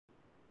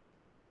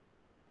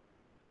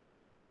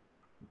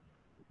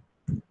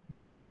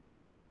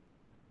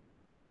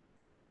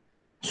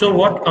So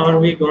what are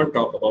we going to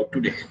talk about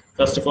today?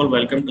 First of all,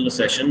 welcome to the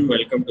session.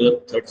 Welcome to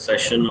the third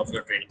session of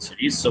your training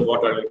series. So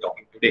what are we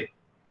talking today?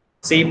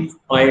 See,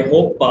 I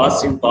hope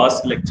in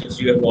past lectures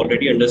you have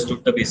already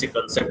understood the basic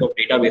concept of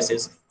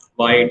databases,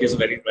 why it is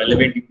very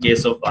relevant in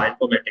case of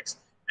bioinformatics.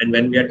 And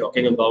when we are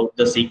talking about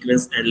the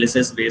sequence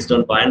analysis based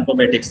on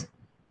bioinformatics,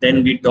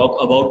 then we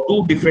talk about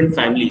two different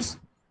families.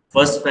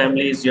 First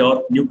family is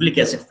your nucleic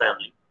acid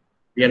family.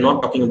 We are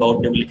not talking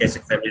about nucleic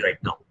acid family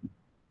right now.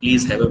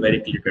 Please have a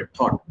very clear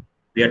thought.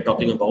 We are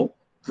talking about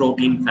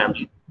protein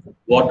family.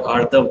 What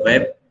are the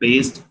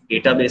web-based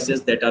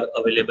databases that are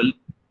available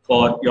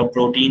for your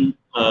protein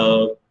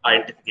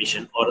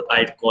identification, or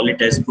I'd call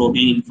it as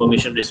protein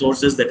information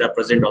resources that are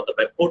present on the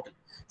web portal.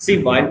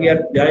 See, why we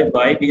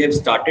have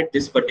started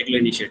this particular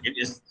initiative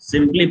is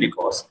simply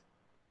because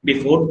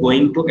before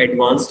going to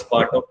advanced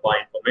part of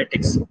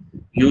bioinformatics,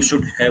 you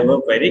should have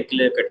a very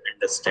clear-cut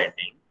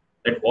understanding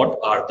that what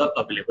are the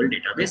available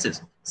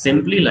databases.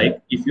 Simply like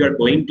if you are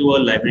going to a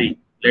library,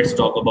 let's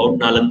talk about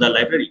Nalanda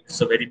library. It's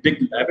a very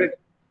big library.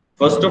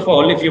 First of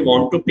all, if you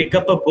want to pick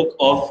up a book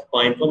of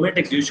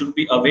bioinformatics, you should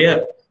be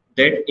aware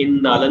that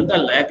in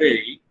Nalanda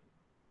library,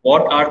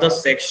 what are the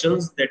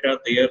sections that are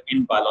there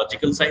in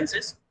biological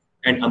sciences,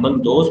 and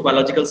among those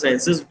biological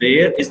sciences,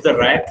 where is the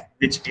rack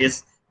which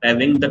is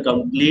having the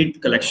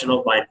complete collection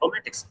of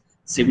bioinformatics.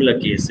 Similar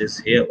cases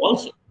here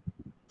also.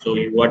 So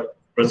you are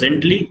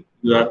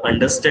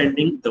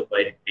understanding the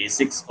very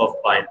basics of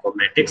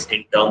bioinformatics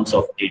in terms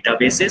of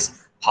databases,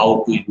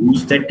 how to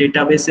use that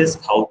databases,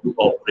 how to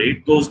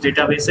operate those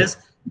databases,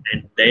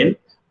 and then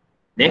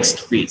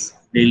next phase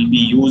we'll be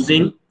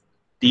using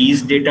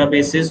these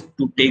databases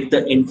to take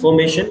the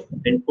information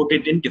and put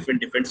it in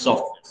different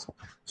softwares.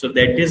 So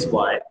that is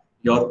why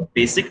your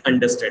basic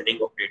understanding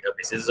of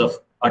databases is of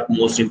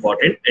utmost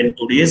important, and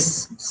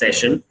today's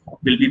session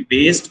will be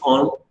based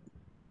on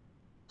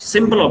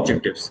simple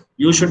objectives.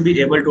 You should be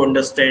able to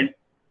understand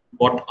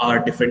what are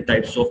different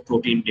types of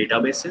protein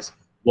databases,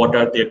 what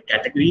are their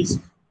categories,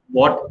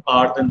 what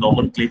are the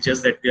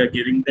nomenclatures that we are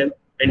giving them,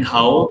 and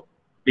how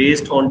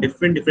based on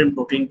different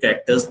protein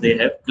characters they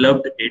have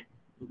clubbed it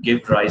to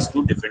give rise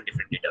to different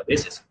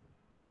databases.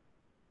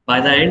 By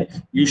the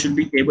end, you should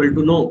be able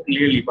to know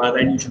clearly. By the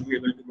end, you should be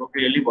able to know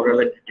clearly what are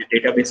the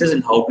databases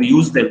and how to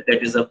use them.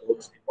 That is the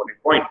most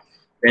important point.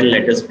 Then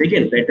let us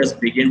begin. Let us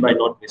begin by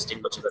not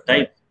wasting much of the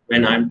time.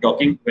 When I am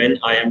talking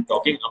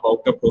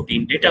about the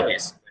protein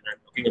database, when I'm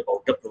talking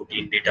about the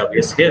protein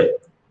database here,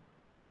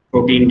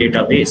 protein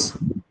database.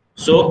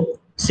 So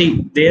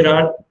see, there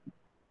are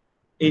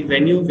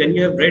when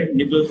you have read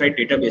nucleotide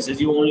databases,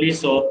 you only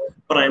saw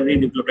primary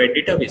nucleotide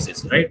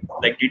databases, right?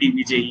 Like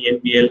DDBJ,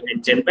 EMBL,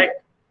 and GenBank.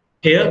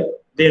 Here,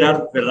 there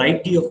are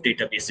variety of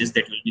databases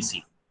that will be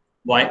seen.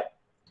 Why?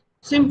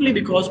 Simply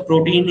because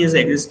protein is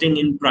existing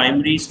in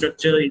primary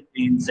structure,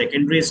 in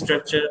secondary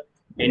structure,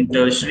 in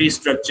tertiary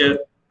structure,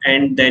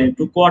 and then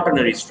to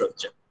quaternary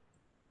structure.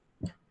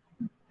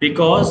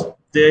 Because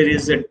there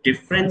is a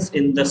difference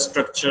in the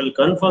structural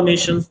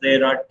conformations,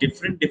 there are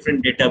different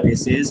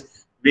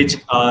databases which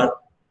are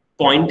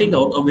pointing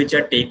out or which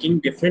are taking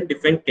different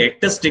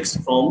characteristics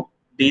from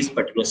these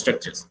particular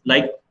structures.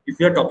 Like if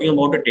you are talking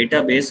about a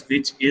database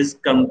which is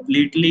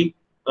completely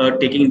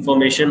taking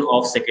information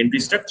of secondary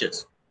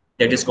structures,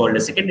 that is called a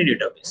secondary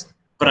database.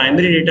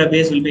 Primary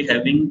database will be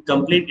having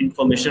complete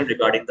information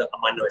regarding the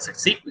amino acid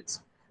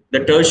sequence.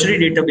 The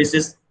tertiary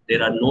databases,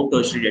 there are no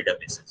tertiary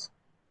databases.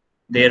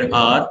 There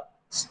are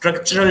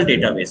structural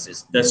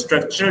databases. The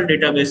structural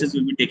databases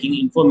will be taking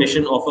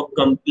information of a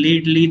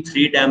completely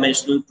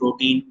three-dimensional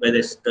protein, whether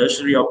it's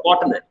tertiary or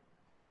quaternary.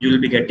 You will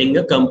be getting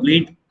a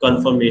complete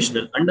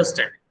conformational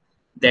understanding.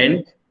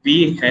 Then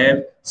we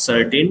have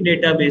certain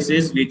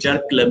databases which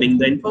are clubbing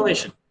the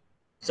information.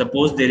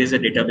 Suppose there is a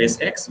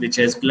database X which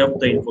has clubbed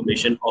the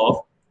information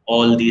of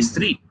all these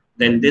three.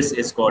 Then this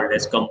is called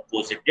as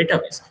composite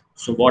database.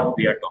 So what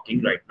we are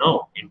talking right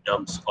now in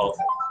terms of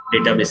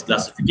database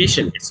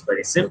classification, it's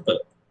very simple.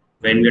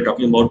 When we are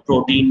talking about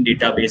protein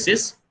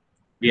databases,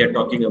 we are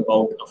talking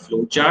about a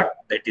flow chart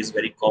that is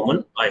very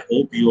common. I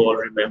hope you all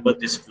remember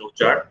this flow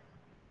chart.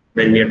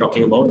 When we are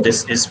talking about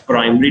this is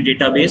primary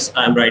database,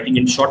 I am writing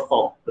in short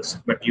form,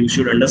 but you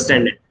should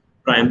understand it.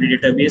 Primary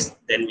database,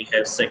 then we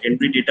have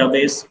secondary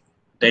database,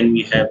 then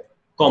we have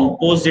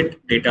composite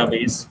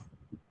database,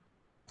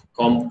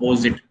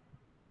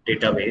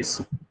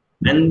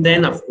 and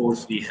then of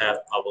course we have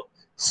our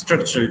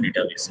structural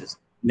databases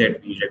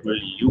that we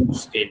regularly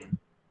use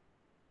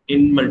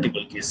in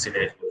multiple case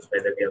scenarios,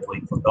 whether we are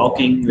going for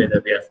docking,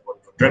 whether we are going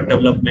for drug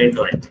development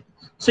or anything.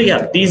 So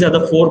yeah, these are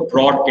the four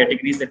broad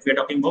categories that we are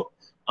talking about.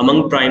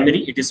 Among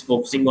primary, it is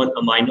focusing on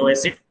amino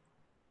acid.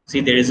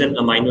 See, there is an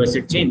amino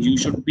acid chain. You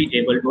should be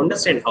able to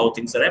understand how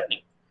things are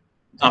happening.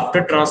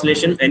 After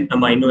translation, an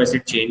amino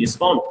acid chain is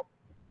formed.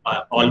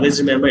 Always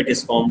remember it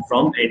is formed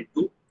from N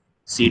to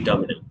C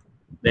terminal.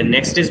 Then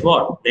next is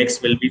what?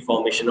 Next will be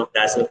formation of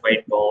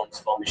disulfide bonds,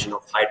 formation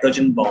of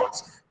hydrogen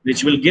bonds,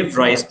 which will give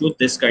rise to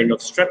this kind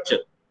of structure.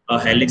 A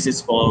helix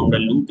is formed, a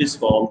loop is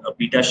formed, a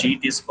beta sheet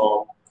is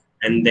formed,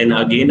 and then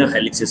again a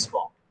helix is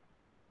formed.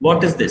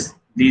 What is this?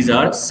 These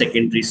are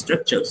secondary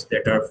structures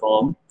that are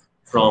formed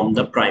from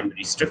the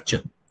primary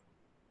structure.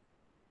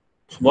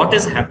 What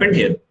has happened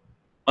here?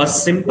 A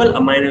simple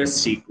amino acid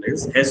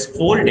sequence has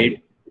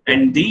folded,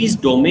 and these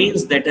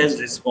domains that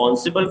is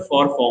responsible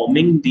for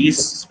forming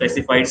these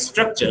specified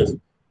structures,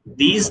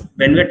 these,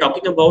 when we're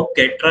talking about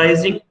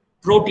characterizing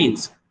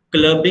proteins,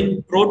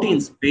 clubbing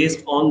proteins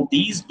based on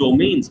these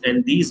domains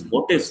and these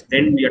motifs,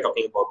 then we are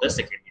talking about the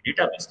secondary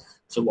database.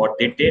 So what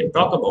they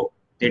talk about?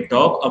 They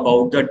talk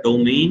about the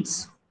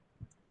domains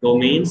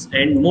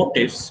and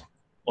motifs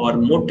or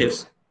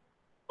motifs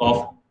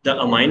of the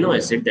amino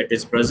acid that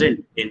is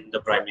present in the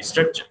primary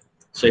structure.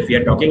 So if we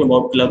are talking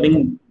about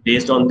clubbing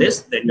based on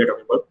this, then we are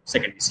talking about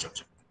secondary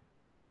structure.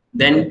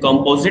 Then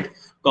composite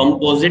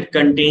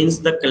contains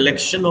the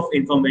collection of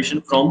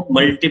information from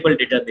multiple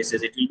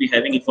databases. It will be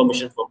having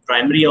information from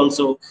primary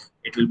also,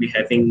 it will be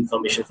having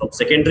information from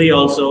secondary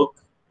also,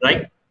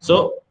 right?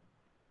 So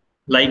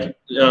like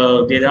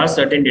there are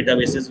certain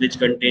databases which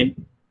contain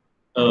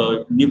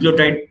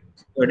nucleotide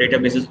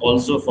databases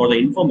also for the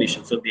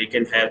information, so they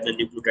can have the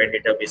nucleotide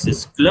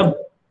databases clubbed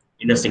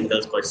in a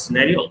single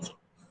scenario also.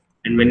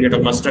 And when we're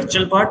talking about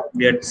structural part,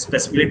 we are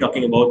specifically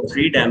talking about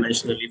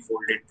three-dimensionally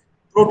folded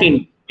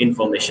protein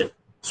information.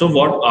 So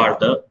what are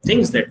the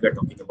things that we're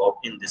talking about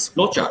in this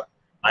flowchart?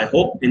 I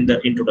hope in the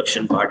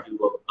introduction part you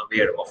were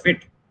aware of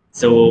it.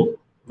 So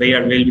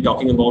we'll be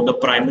talking about the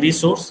primary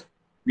source.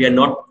 We are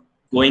not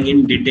going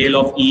in detail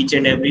of each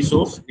and every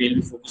source. We'll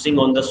be focusing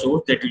on the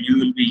source that you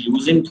will be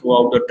using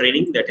throughout the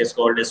training, that is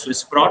called as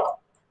SwissProt,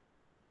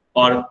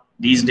 or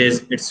these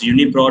days it's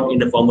UniProt in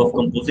the form of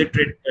composite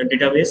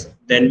database.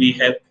 Then we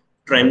have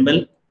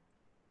Tremble,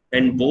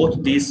 and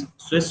both these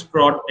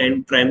SwissProt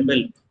and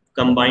Tremble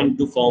combined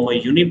to form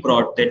a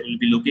UniProt that we'll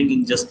be looking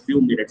in just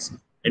few minutes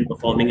and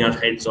performing our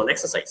hands-on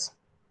exercise.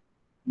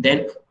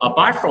 Then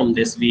apart from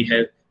this, we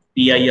have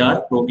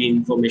PIR, Protein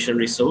Information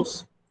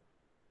Resource.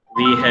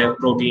 We have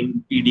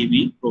Protein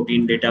PDB,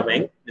 Protein Data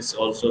Bank. This is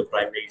also a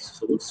primary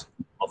source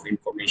of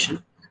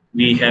information.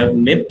 We have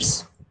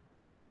MIPS.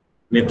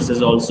 MIPS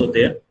is also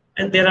there.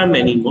 And there are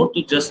many more.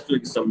 Just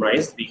to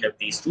summarize, we have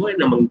these two,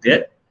 and among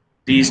there,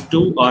 these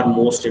two are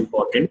most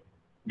important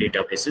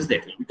databases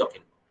that we'll be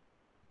talking about.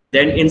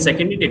 Then in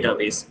secondary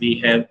database, we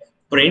have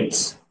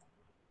prints,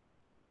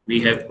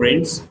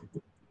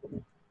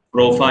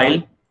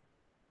 profile,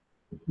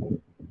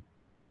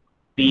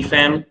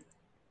 PFAM,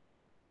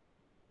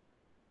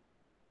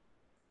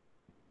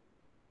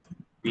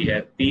 we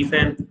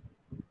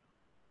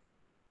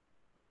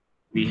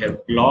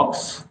have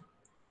blocks,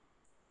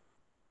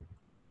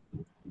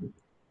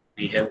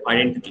 we have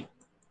identity.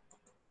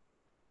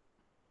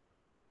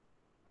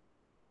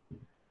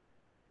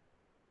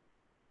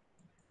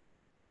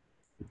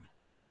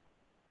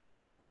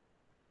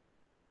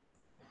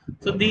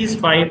 So these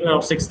 5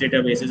 or 6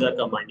 databases are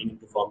combining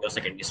to form your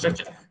secondary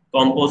structure.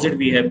 Composite,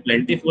 we have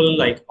plentiful,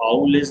 like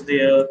OWL is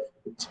there,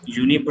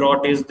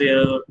 UniProt is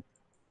there,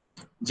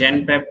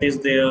 GenPept is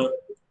there.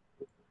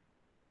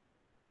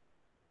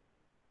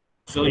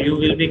 So you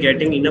will be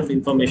getting enough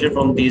information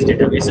from these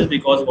databases,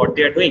 because what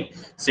they are doing,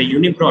 say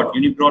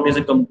UniProt is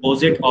a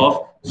composite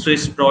of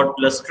SwissProt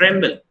plus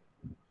Tremble.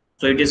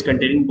 So it is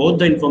containing both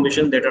the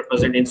information that are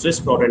present in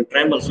SwissProt and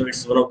Tremble. So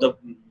it's one of the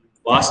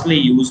vastly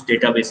used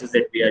databases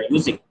that we are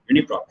using,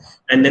 UniProt.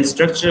 And then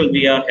structural,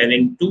 we are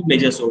having 2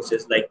 major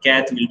sources, like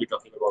Cath, we'll be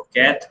talking about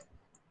Cath,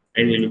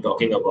 and we'll be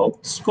talking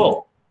about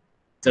SCORE.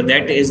 So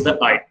that is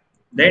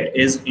that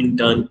is in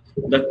turn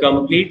the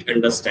complete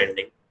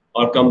understanding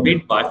or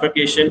complete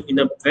bifurcation in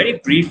a very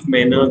brief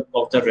manner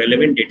of the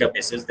relevant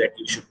databases that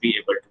you should be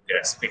able to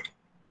grasp it.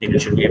 And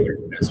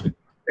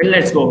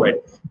let's go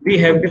ahead. We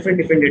have different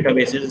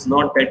databases. It's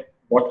not that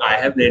what I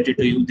have related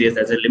to you,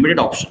 there's a limited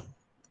option.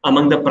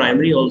 Among the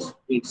primary also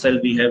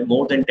itself, we have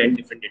more than 10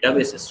 different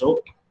databases.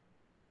 So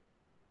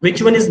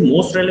which one is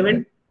most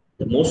relevant?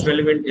 The most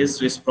relevant is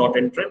SwissProt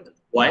and Tremble.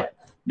 Why?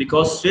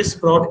 Because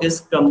SwissProt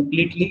is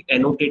completely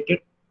annotated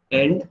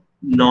and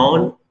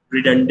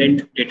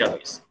non-redundant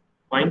database.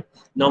 Fine.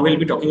 Now we'll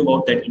be talking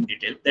about that in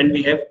detail. Then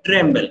we have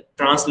Tremble,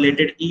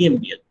 translated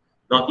EMBL.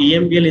 Now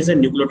EMBL is a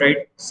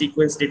nucleotide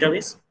sequence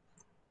database.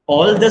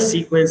 All the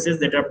sequences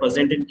that are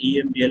present in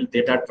EMBL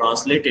that are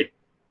translated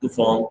to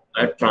form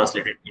a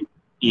translated in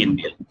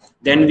EMBL.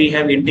 Then we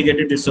have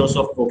integrated resource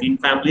of protein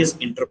families,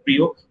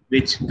 Interprio,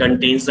 which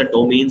contains the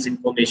domains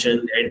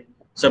information. And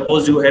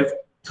suppose you have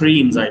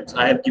 3 enzymes.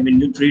 I have given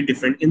you 3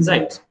 different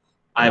enzymes.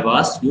 I have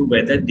asked you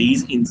whether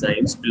these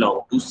enzymes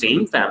belong to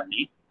same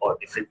family or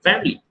different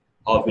family.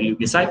 How will you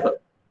decipher?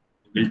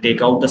 You will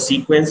take out the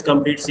sequence,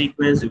 complete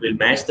sequence. You will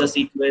match the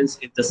sequence.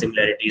 If the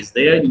similarity is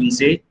there, you will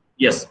say,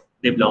 yes,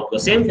 they belong to the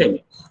same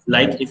family.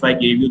 Like if I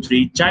gave you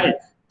 3 child,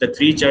 the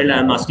 3 child, I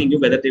am asking you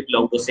whether they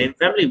belong to the same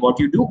family. What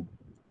you do?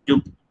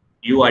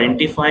 You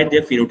identify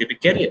their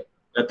phenotypic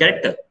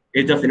character.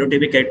 If the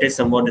phenotypic character is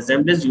somewhat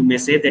resembles, you may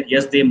say that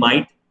yes, they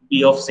might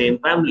be of same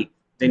family.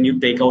 Then you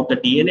take out the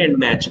DNA and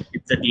match.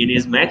 If the DNA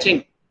is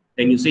matching,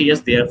 then you say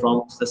yes, they are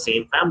from the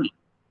same family.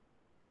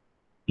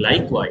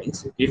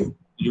 Likewise, if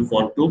you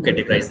want to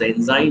categorize the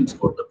enzymes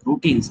or the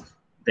proteins,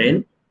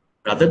 then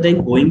rather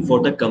than going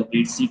for the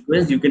complete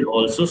sequence, you can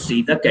also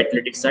see the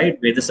catalytic side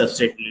where the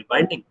substrate will be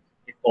binding.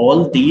 If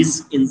all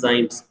these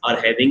enzymes are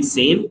having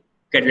same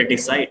catalytic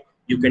side,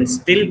 you can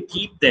still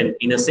keep them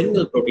in a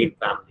single protein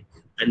family.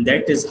 And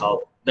that is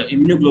how the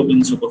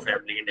immunoglobulin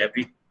superfamily and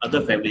every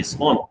other family is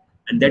formed.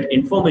 And that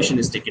information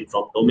is taken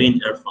from domain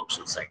and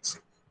functional sites.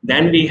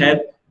 Then we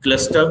have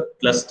cluster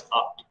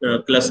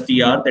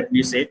that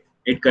we say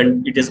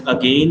it is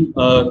again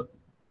a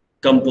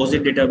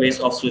composite database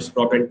of Swiss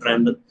Prot and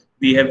Tremble.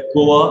 We have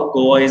Goa.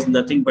 Goa is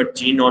nothing but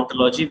gene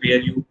ontology, where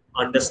you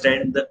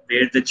understand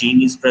where the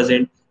gene is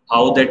present,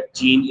 how that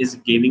gene is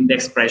giving the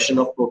expression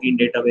of protein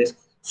database.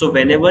 So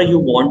whenever you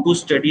want to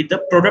study the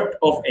product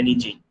of any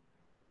gene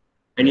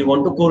and you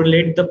want to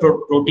correlate the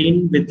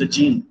protein with the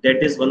gene,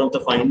 that is one of the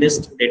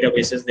finest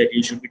databases that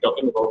you should be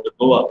talking about, the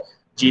Goa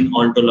gene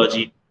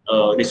ontology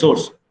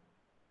resource.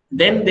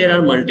 Then there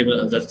are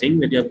multiple other things.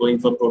 When you are going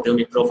for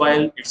proteomic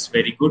profile, it's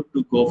very good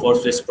to go for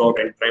Swiss Prot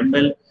and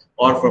Tremble,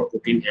 or for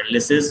protein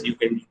analysis, you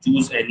can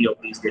choose any of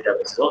these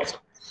databases also.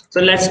 So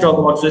let's talk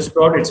about Swiss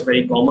Prot. It's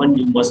very common.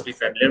 You must be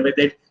familiar with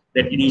it.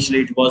 That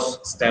initially it was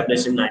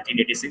established in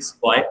 1986.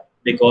 Why?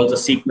 Because the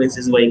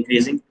sequences were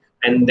increasing.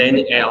 And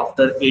then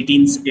after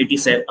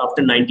 1887,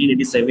 after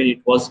 1987,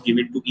 it was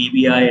given to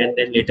EBI, and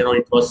then later on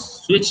it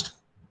was switched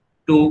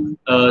to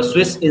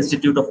Swiss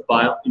Institute of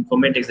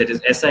Bioinformatics, that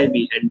is SIB,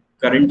 and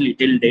currently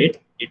till date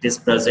it is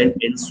present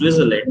in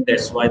Switzerland.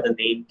 That's why the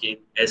name came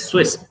as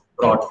Swiss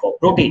Prot for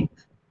protein.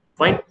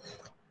 Fine.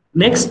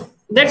 Next,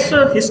 that's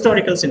a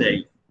historical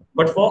scenario.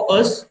 But for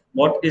us,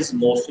 what is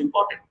most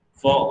important?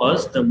 For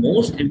us, the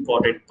most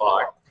important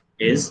part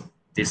is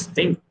this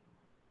thing.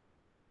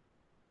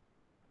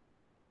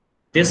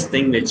 This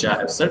thing which I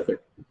have circled.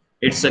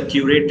 It's a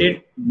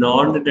curated,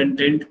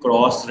 non-redundant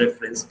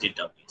cross-reference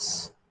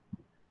database.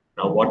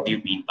 Now, what do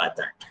you mean by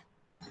that?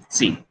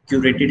 See,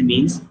 curated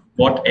means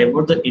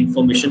whatever the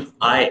information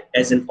I,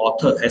 as an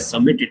author, has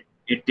submitted,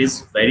 it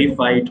is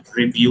verified,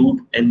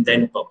 reviewed, and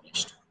then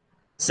published.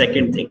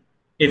 Second thing,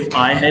 if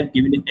I have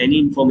given any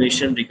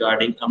information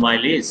regarding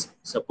amylase,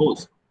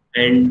 suppose,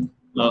 and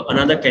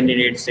another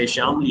candidate, say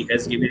Shamli,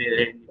 has given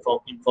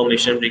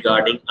information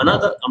regarding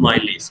another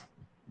amylase,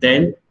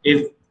 then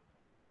if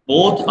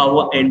both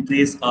our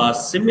entries are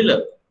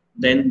similar,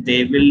 then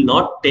they will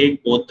not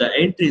take both the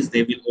entries.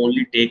 They will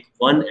only take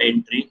one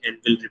entry and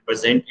will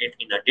represent it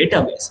in a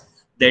database.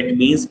 That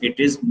means it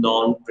is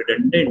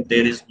non-redundant.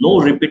 There is no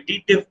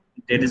repetitive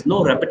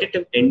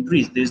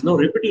entries. There is no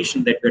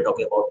repetition that we're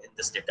talking about in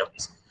this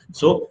database.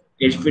 So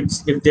if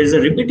there's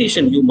a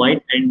repetition, you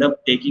might end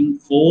up taking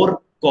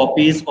 4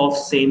 copies of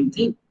same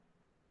thing.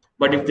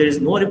 But if there is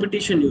no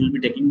repetition, you will be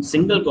taking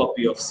single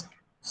copy of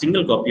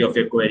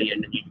your query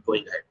and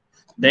going ahead.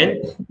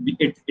 Then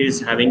it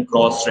is having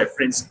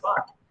cross-reference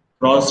part.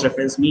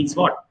 Cross-reference means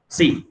what?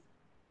 See,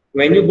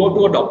 when you go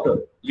to a doctor,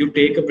 you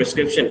take a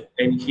prescription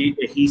and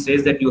he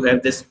says that you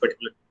have this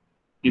particular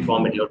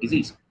deformity or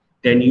disease.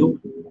 Then you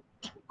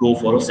go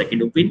for a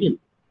second opinion.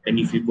 And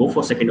if you go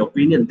for second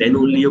opinion, then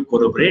only you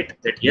corroborate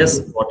that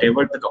yes,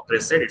 whatever the doctor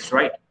has said, it's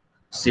right.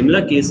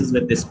 Similar cases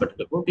with this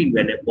particular protein,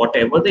 when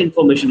whatever the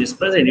information is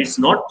present, it's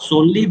not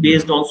solely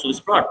based on Swiss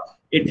Prot.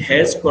 It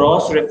has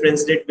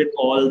cross-referenced it with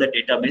all the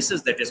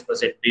databases that is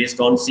present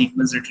based on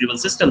sequence retrieval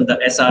system, the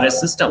SRS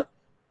system.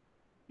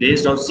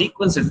 Based on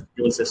sequence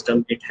retrieval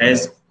system, it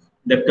has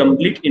the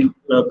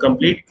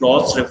complete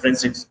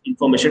cross-reference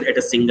information at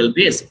a single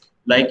base.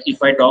 Like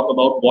if I talk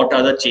about what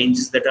are the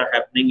changes that are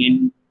happening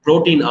in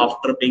protein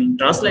after being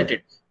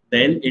translated,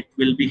 then it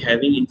will be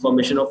having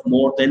information of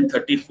more than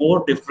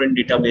 34 different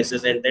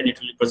databases, and then it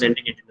will be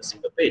presenting it in a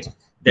single page.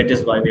 That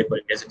is why we are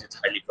calling it is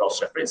highly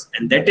cross-referenced.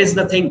 And that is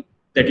the thing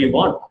that you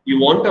want. You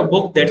want a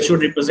book that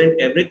should represent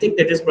everything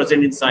that is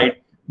present inside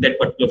that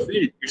particular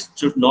field. It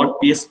should not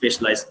be a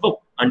specialized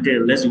book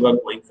unless you are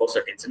going for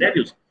certain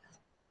scenarios.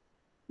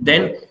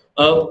 Then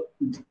apart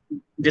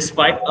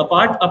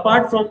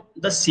from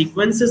the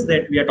sequences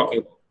that we are talking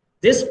about,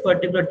 this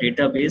particular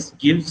database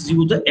gives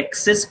you the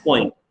access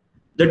point,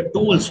 the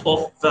tools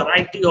of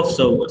variety of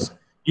servers.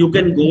 You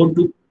can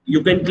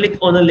click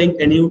on a link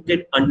and you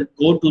can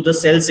go to the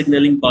cell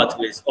signaling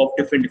pathways of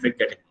different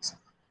categories.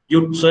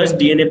 You search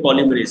DNA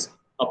polymerase.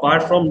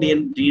 Apart from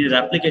DNA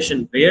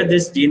replication, where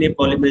this DNA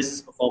polymerase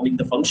is performing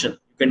the function,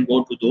 you can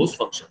go to those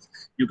functions.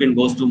 You can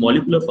go to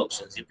molecular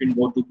functions. You can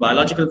go to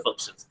biological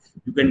functions.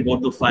 You can go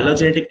to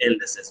phylogenetic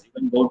analysis. You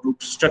can go to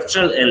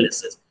structural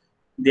analysis.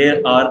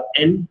 There are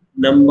n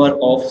number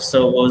of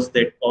servers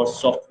that or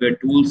software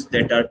tools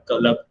that are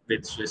collabed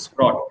with Swiss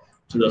Prot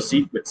to the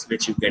sequence,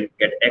 which you can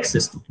get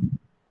access to.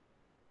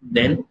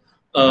 Then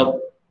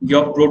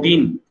your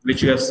protein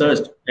which you have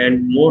searched,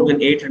 and more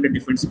than 800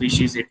 different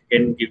species, it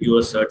can give you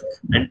a search,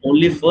 and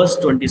only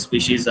first 20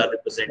 species are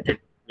represented,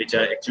 which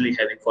are actually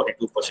having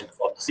 42% of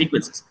all the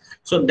sequences.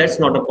 So that's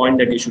not a point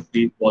that you should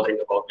be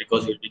bothering about,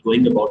 because you'll be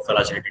going about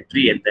phylogenetic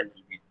tree and then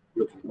you'll be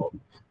looking about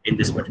in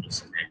this particular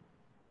scenario.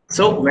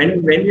 So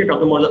when we are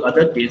talking about the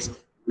other case,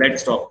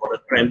 let's talk about the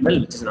Tremble,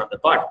 which is another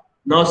part.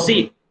 Now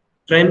see,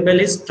 Trembl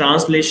is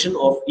translation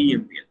of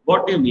EMBL.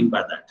 What do you mean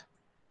by that?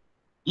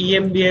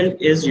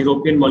 EMBL is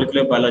European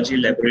Molecular Biology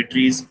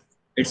Laboratories.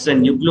 It's a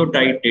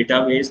nucleotide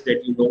database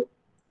that you know.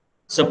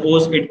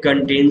 Suppose it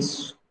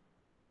contains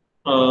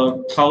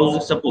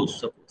thousand.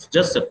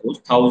 Just suppose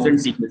 1,000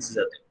 sequences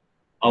are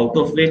there, out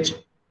of which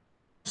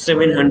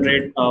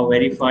 700 are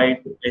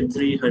verified and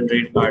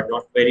 300 are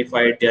not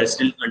verified. They are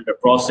still under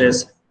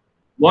process.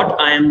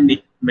 What I am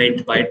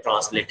meant by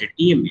translated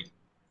EMBL,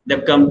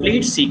 the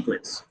complete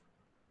sequence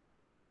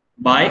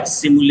by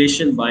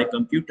simulation by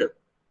computer.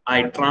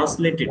 I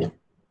translated.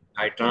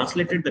 I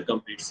translated the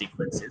complete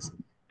sequences,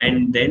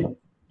 and then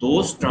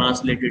those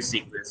translated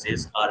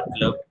sequences are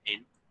clubbed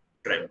in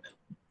Tremble.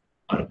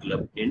 Are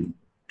clubbed in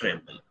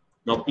Tremble.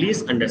 Now,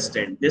 please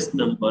understand this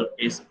number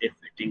is if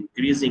it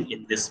increasing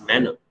in this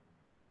manner.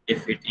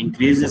 If it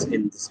increases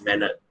in this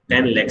manner,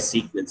 10 lakh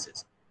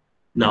sequences.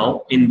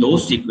 Now, in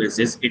those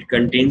sequences, it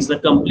contains the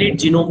complete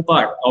genome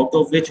part, out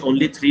of which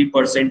only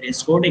 3%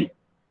 is coding.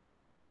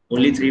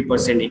 Only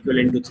 3%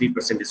 equivalent to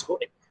 3% is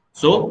coding.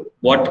 So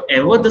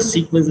whatever the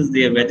sequence is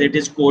there, whether it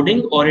is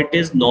coding or it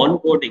is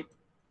non-coding,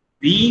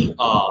 we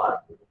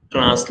are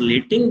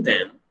translating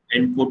them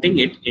and putting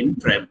it in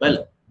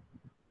Tremble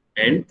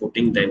and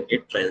putting them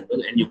in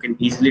Tremble, and you can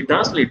easily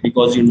translate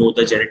because you know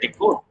the genetic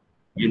code.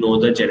 You know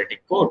the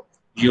genetic code.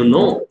 You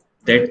know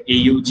that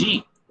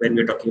AUG, when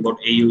we're talking about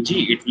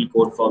AUG, it will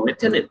code for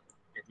methionine.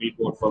 It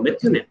will code for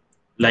methionine.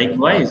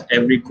 Likewise,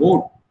 every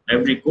code,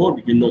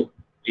 you know,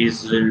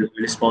 is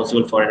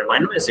responsible for an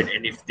amino acid.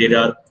 And if there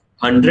are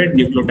 100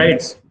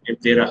 nucleotides, you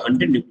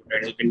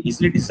can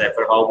easily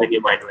decipher how many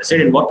amino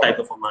acid and what type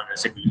of amino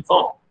acid will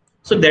form.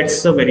 So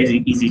that's a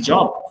very easy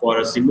job for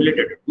a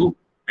simulator to do.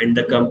 And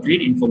the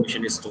complete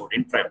information is stored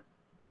in Tremble.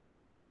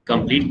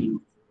 Complete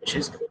information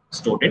is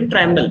stored in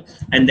Tremble.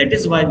 And that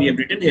is why we have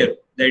written here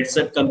that it's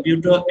a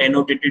computer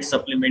annotated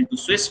supplement to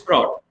Swiss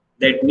prot.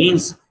 That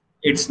means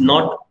it's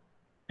not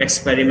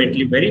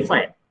experimentally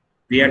verified.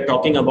 We are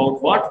talking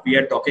about what? We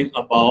are talking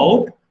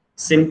about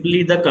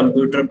simply the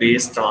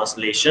computer-based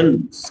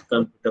translations,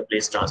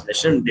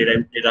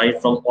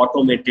 derived from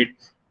automated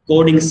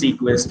coding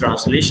sequence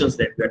translations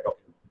that we are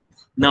talking about.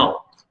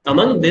 Now,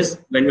 among this,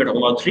 when we are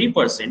talking about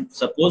 3%,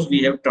 suppose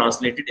we have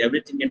translated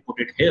everything and put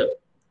it here,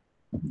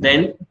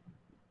 then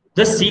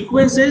the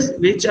sequences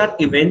which are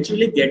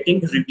eventually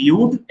getting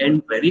reviewed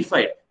and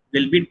verified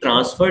will be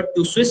transferred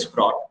to Swiss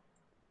prot,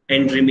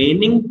 and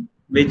remaining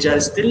which are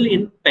still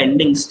in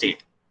pending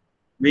state,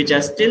 they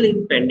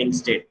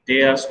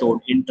are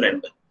stored in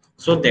Tremble.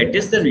 So that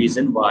is the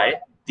reason why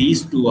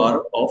these two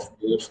are of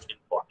most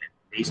important.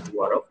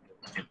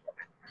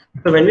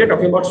 So when we are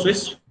talking about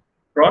Swiss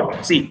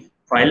prot, see,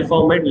 file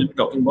format we'll be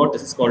talking about,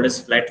 this is called as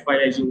flat file,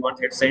 as you want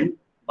had sent,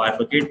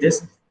 bifurcate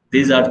this.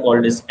 These are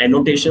called as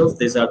annotations.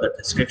 These are the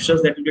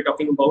descriptions that we'll be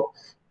talking about.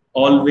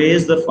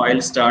 Always the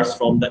file starts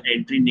from the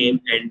entry name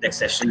and the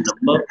accession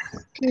number.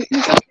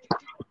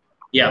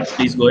 Yeah,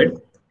 please go ahead.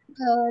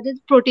 This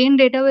protein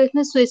database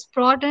is Swiss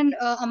prot, and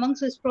among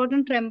Swiss prot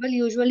and Tremble,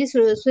 usually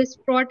Swiss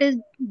prot is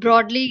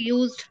broadly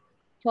used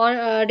for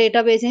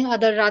databasing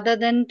rather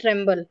than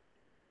Tremble.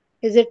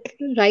 Is it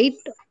right?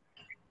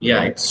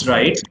 Yeah, it's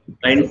right.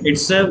 And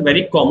it's a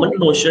very common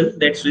notion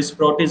that Swiss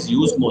prot is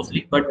used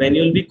mostly. But when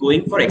you'll be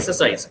going for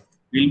exercise,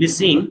 we'll be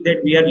seeing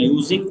that we are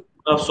using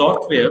a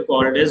software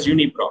called as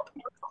Uniprot.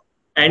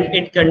 And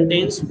it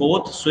contains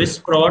both Swiss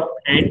prot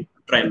and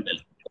Tremble.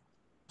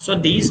 So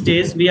these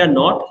days we are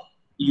not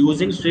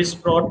using Swiss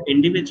prot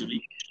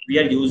individually. We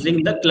are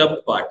using the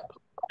club part.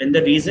 And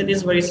the reason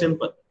is very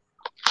simple.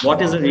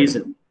 What is the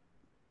reason?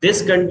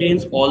 This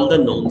contains all the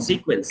known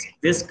sequence.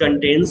 This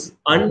contains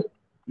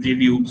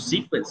unreviewed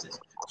sequences.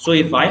 So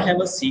if I have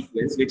a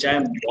sequence which I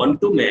want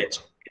to match,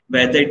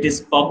 whether it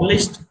is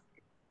published,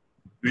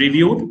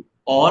 reviewed,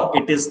 or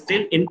it is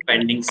still in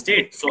pending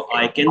state, so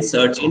I can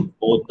search in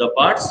both the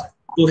parts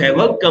to have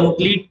a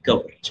complete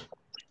coverage.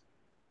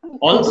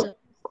 Also,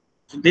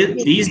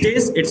 these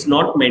days it's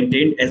not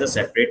maintained as a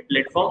separate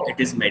platform. It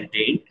is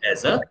maintained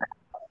as a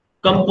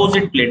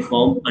composite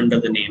platform under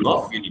the name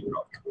of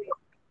Uniprot.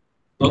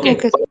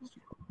 Okay.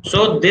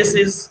 So this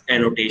is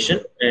annotation,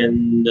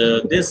 and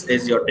this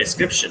is your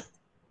description.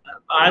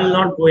 I'll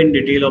not go in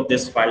detail of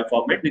this file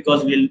format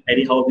because we'll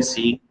anyhow be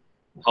seeing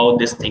how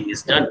this thing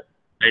is done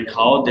and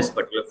how this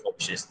particular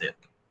function is there.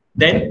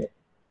 Then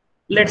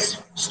let's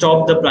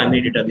stop the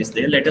primary database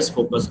there. Let us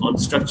focus on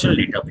structural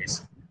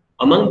database.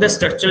 Among the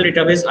structural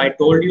database, I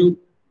told you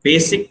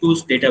basic two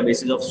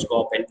databases of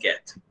SCOP and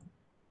CATH.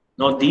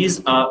 Now these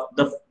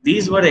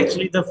were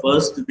actually the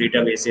first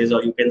databases,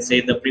 or you can say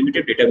the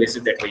primitive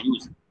databases that were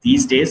used.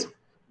 These days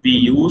we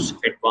use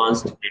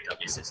advanced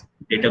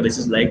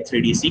databases like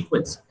 3D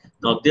sequence.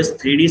 Now this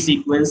 3D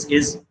sequence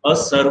is a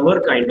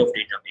server kind of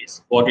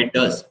database. What it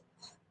does,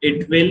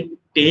 it will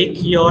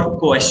take your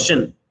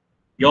question.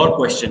 Your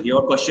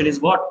question is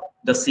what?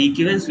 The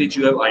sequence which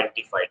you have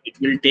identified. It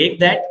will take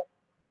that.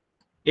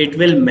 It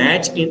will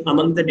match in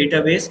among the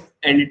database,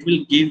 and it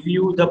will give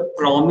you the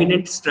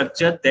prominent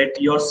structure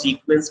that your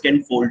sequence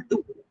can fold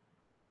to.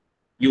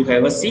 You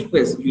have a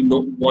sequence. You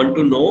want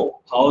to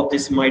know how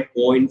this might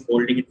go in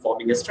folding and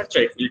forming a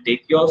structure. It will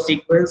take your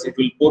sequence, it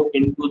will put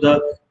into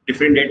the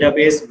different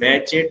database,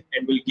 match it,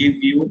 and will give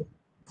you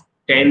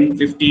 10,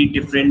 50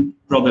 different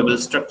probable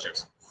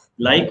structures.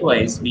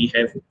 Likewise, we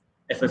have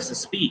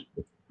FSSP.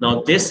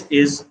 Now, this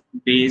is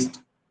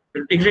based,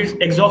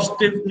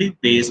 exhaustively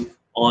based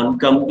on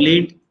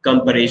complete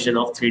comparison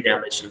of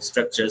three-dimensional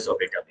structures of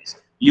database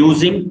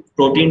using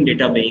protein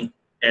data bank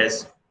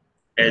as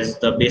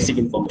the basic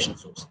information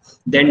source.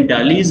 Then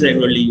DALI is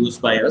regularly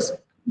used by us.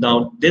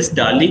 Now, this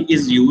DALI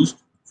is used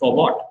for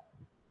what?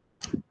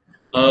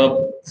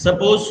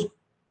 Suppose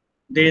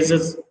there is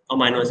an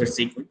amino acid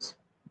sequence.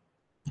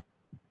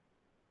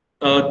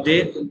 There are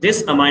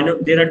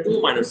two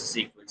amino acid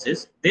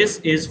sequences. This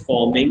is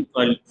forming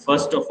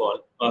first of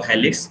all a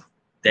helix,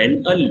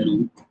 then a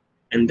loop,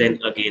 and then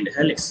again a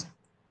helix.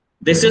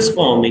 This is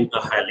forming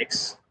a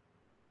helix,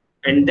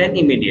 and then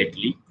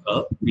immediately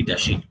a beta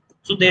sheet.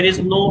 So there is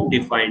no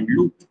defined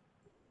loop.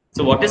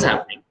 So what is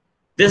happening?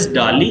 This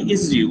DALI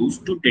is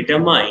used to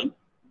determine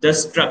the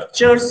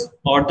structures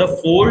or the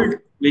fold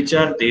which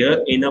are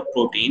there in a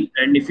protein,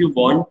 and if you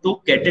want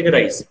to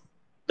categorize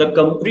the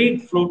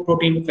complete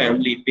protein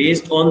family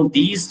based on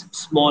these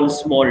small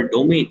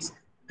domains,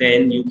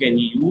 then you can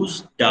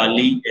use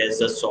DALI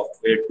as a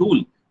software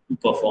tool to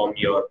perform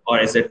your, or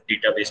as a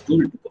database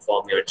tool to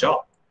perform your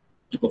job.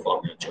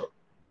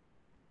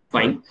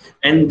 Fine.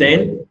 And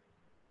then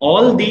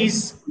all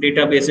these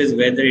databases,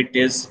 whether it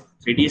is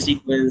 3D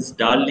sequence,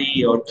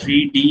 DALI, or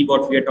 3D,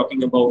 what we are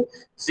talking about,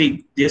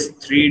 see, this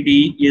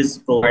 3D is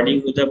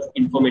providing you the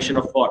information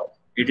of what?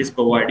 It is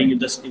providing you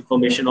the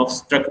information of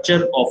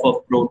structure of a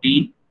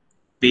protein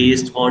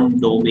based on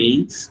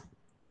domains,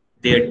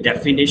 their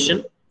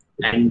definition,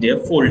 and their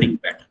folding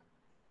pattern.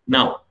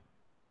 Now,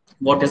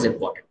 what is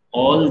important?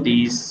 All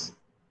these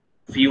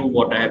few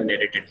what I have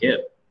narrated here,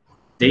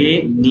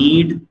 they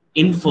need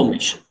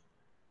information.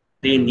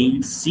 They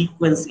need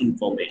sequence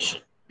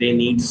information. They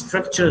need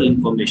structural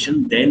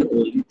information. Then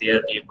only they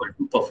are able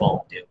to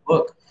perform their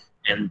work.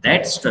 And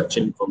that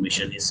structural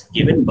information is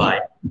given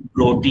by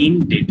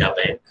protein data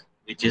bank,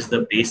 which is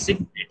the basic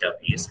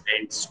database,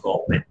 and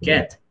SCOP and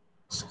CATH.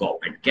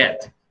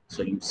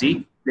 So you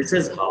see, this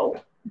is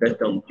how the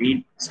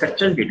complete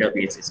structural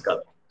database is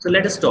covered. So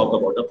let us talk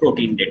about the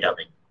protein data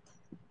bank.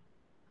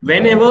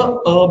 Whenever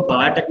a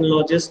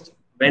biotechnologist,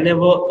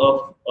 whenever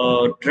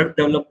a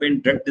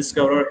drug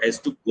discoverer has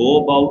to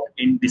go about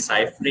in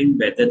deciphering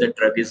whether the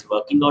drug is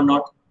working or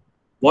not,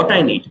 what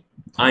I need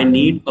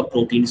a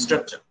protein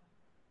structure.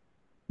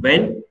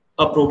 When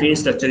a protein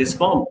structure is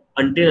formed,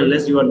 until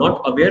unless you are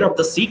not aware of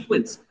the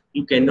sequence,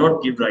 you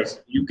cannot give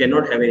rise, you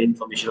cannot have any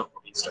information of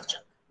protein structure.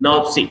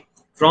 Now see,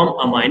 from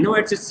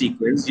amino acid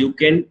sequence, you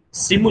can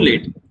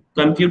simulate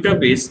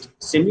computer-based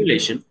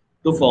simulation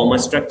to form a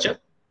structure,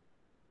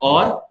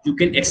 or you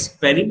can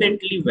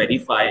experimentally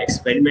verify,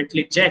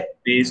 experimentally check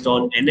based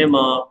on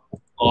NMR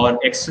or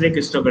X-ray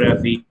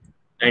crystallography,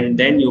 and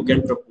then you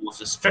can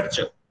propose a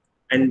structure,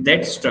 and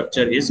that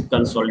structure is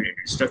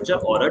consolidated structure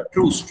or a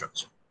true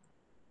structure.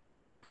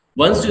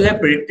 Once you have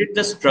predicted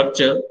the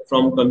structure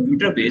from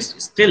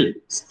computer-based,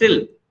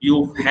 still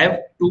you have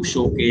to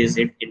showcase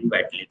it in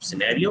wet lab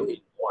scenario in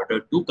order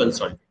to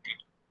consolidate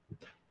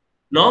it.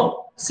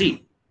 Now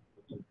see,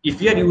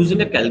 if you are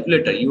using a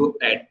calculator, you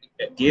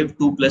gave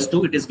 2 plus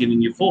 2, it is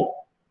giving you 4.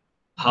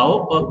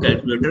 How a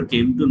calculator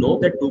came to know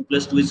that 2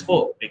 plus 2 is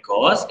 4?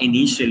 Because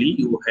initially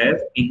you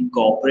have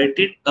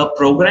incorporated a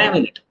program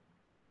in it.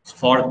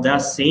 For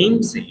that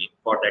same sake,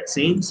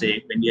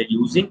 when you are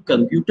using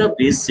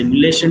computer-based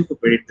simulation to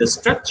predict the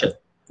structure,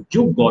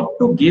 you got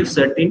to give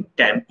certain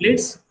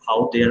templates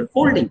how they are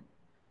folding.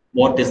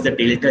 What is the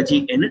delta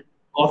G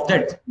of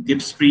that?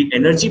 Gibbs free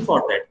energy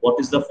for that. What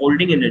is the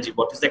folding energy?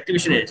 What is the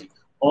activation energy?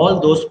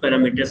 All those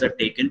parameters are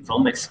taken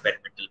from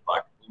experimental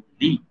part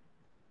only.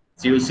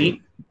 So you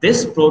see,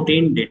 this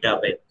protein data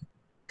bank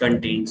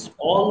contains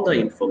all the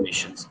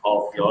informations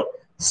of your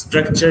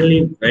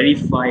structurally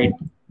verified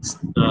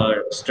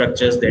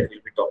structures that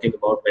we'll be talking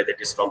about, whether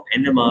it is from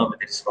NMR,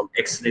 whether it is from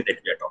X-ray that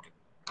we are talking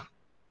about.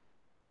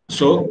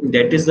 So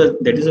that is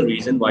the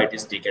reason why it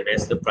is taken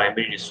as the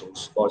primary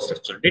resource for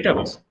structural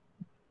database.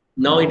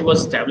 Now it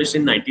was established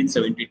in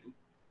 1972.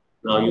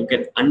 Now you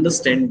can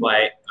understand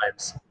why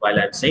while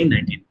I'm saying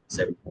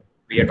 1970,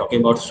 we are talking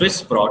about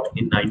Swiss Prot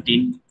in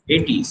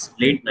 1980s,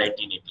 late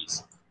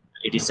 1980s,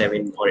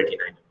 87 or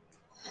 89.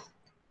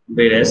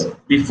 Whereas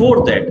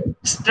before that,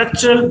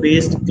 structural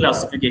based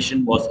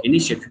classification was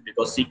initiated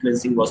because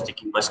sequencing was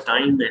taking much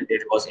time and there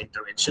was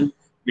intervention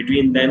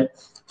between them.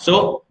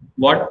 So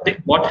what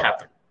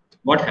happened?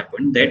 What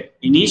happened that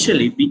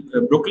initially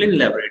Brooklyn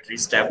Laboratory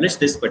established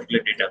this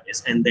particular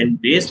database, and then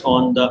based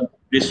on the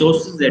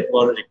resources that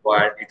were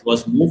required, it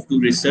was moved to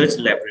research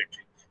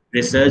laboratory,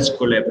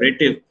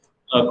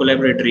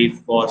 collaboratory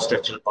for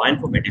structural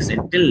bioinformatics.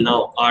 Until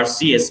now,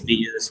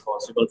 RCSB is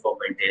responsible for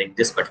maintaining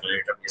this particular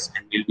database,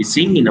 and we'll be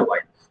seeing in a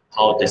while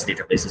how this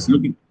database is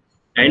looking.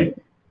 And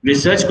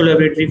Research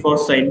Collaboratory for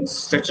Science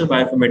Structural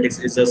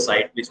Bioinformatics is a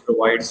site which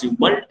provides you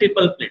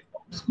multiple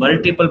platforms,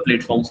 multiple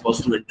platforms for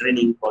student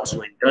training, for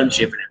student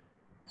internship,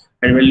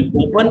 and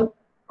we'll open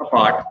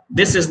apart.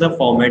 This is the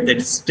format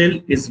that still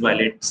is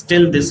valid.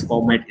 Still, this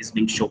format is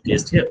being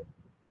showcased here.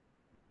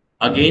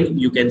 Again,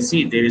 you can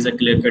see there is a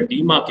clear-cut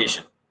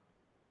demarcation.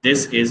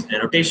 This is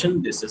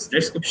annotation, this is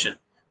description.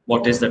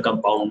 What is the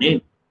compound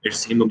name?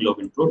 It's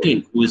hemoglobin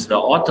protein. Who is the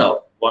author?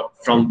 What,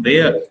 from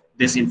where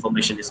this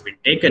information has been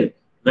taken?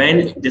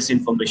 When this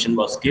information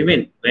was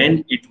given?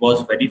 When it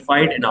was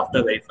verified, and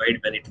after verified,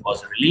 when it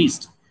was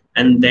released?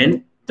 And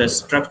then the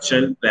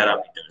structural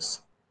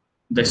parameters.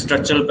 The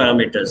structural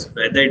parameters,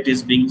 whether it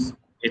is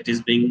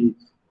being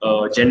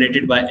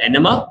generated by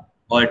enema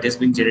or it is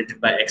being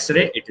generated by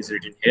X-ray, it is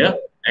written here.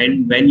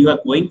 And when you are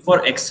going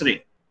for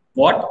X-ray,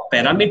 what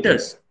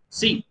parameters?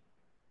 See,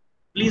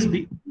 please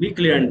be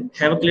clear and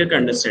have a clear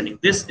understanding.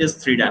 This is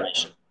three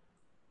dimension: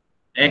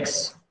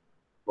 X,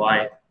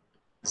 Y,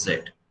 Z.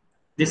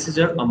 This is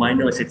your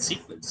amino acid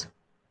sequence.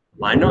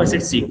 Amino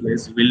acid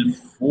sequence will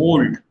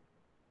fold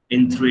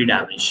in three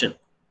dimension.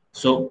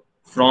 So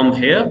from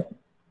here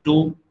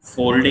to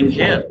folding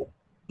here,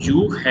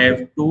 you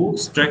have to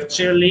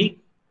structurally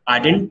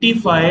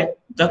identify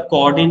the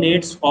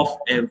coordinates of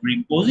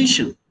every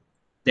position,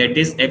 that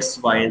is X,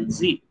 Y, and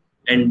Z.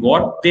 And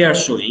what they are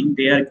showing,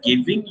 they are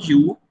giving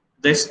you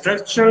the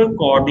structural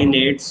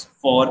coordinates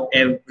for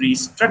every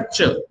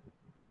structure,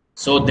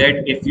 so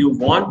that if you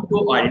want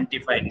to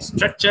identify any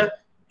structure,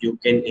 you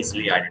can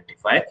easily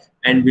identify.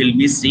 And we'll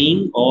be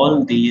seeing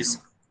all these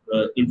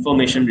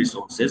information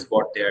resources,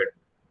 what they are,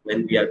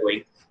 when we are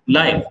going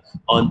live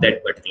on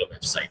that particular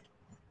website.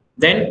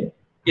 Then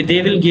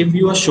they will give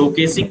you a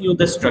showcasing you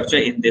the structure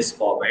in this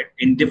format,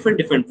 in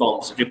different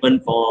forms, ribbon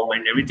form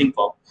and everything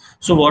form.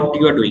 So what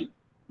you are doing,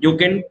 you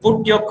can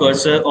put your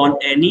cursor on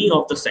any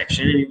of the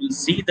section and you will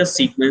see the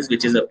sequence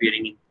which is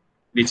appearing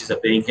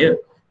here.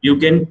 You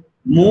can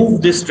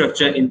move this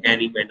structure in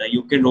any manner.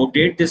 You can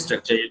rotate this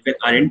structure. You can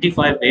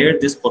identify where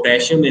this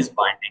potassium is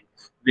binding,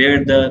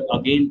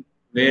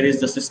 where is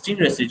the cysteine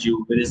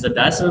residue, where is the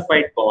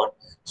disulfide bond.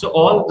 So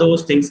all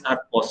those things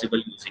are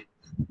possible using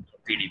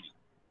PDB.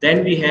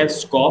 Then we have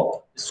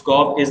SCOP.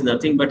 SCOP is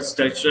nothing but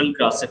structural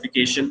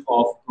classification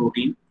of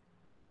protein.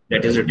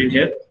 That is written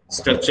here.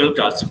 Structural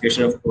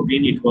classification of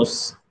protein. It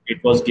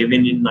was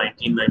given in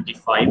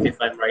 1995,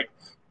 if I'm right.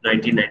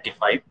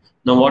 1995.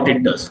 Now what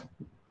it does?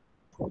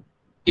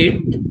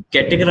 It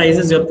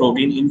categorizes your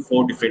protein in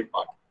four different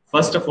parts.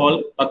 First of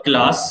all, a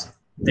class,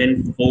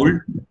 then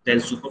fold, then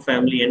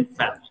superfamily and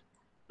family.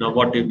 Now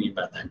what do you mean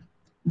by that?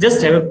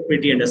 Just have a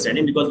pretty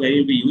understanding, because when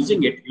you'll be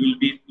using it, you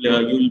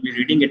will be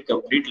reading it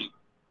completely.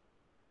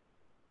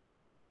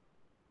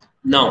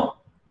 Now,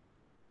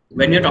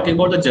 when you're talking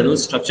about the general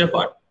structure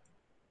part,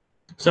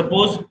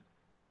 suppose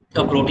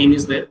a protein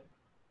is there.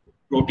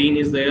 Protein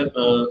is there.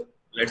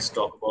 Let's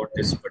talk about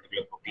this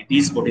particular protein.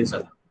 These proteins are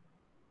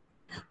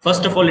there.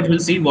 First of all, it will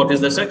see what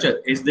is the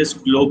structure. Is this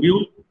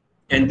globule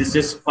and this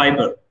is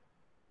fiber?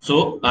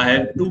 So I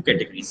have two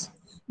categories.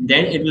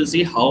 Then it will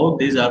see how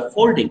these are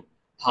folding,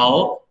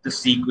 how the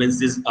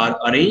sequences are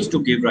arranged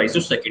to give rise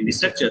to secondary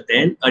structure.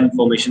 Then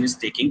information is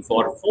taking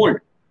for fold.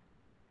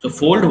 So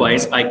fold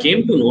wise, I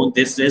came to know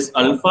this is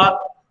alpha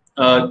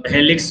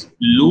helix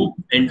loop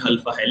and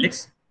alpha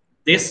helix.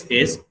 This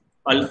is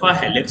alpha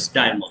helix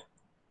dimer.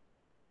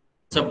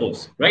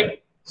 Suppose,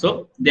 right?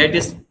 So that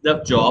is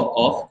the job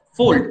of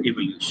fold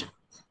evolution.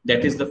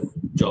 That is the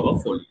job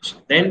of fold evolution.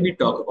 Then we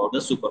talk about the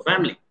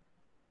superfamily.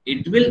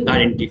 It will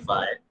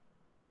identify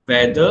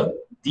whether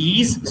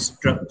these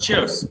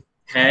structures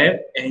have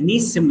any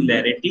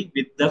similarity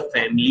with the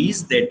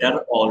families that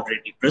are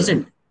already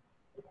present,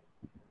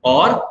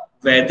 or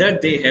whether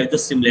they have the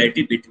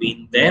similarity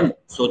between them,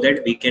 so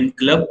that we can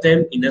club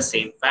them in the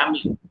same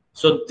family.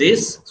 So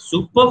this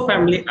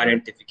superfamily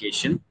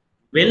identification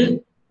will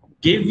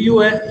give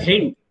you a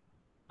hint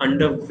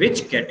under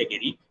which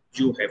category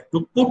you have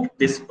to put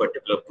this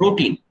particular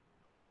protein.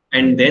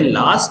 And then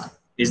last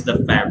is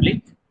the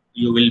family.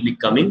 You will be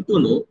coming to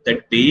know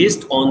that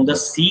based on the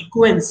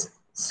sequence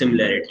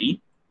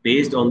similarity,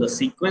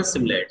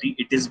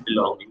 it is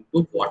belonging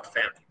to what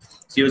family.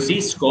 So you see,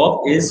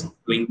 SCOP is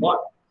doing what?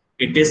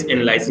 It is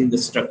analyzing the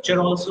structure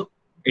also.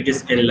 It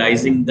is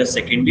analyzing the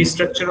secondary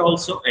structure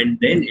also, and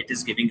then it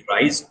is giving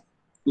rise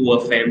to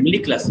a family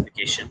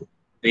classification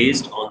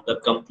based on the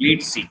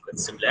complete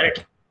sequence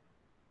similarity.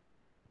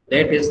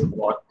 That is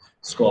what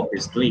SCOP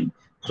is doing.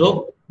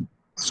 So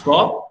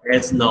SCOP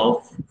has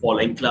now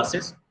following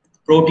classes: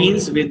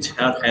 proteins which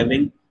are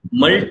having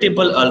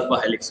multiple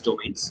alpha helix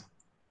domains,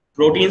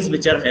 proteins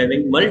which are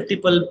having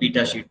multiple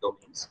beta sheet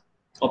domains,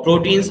 or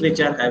proteins which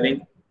are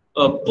having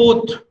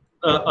both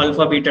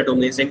alpha beta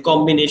domains and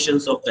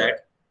combinations of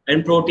that,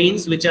 and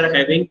proteins which are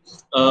having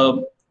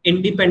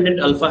independent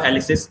alpha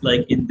helices,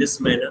 like in this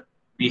manner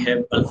we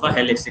have alpha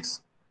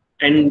helices,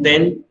 and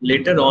then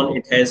later on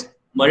it has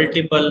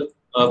multiple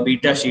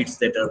beta sheets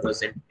that are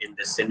present in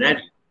this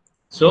scenario.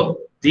 So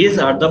these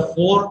are the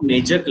four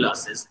major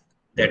classes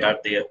that are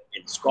there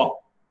in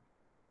SCOP.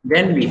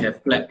 Then we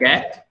have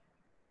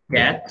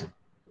cath.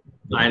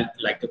 I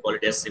like to call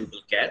it as simple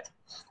cath.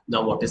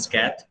 Now, what is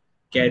cath?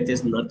 Cath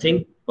is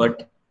nothing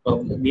but a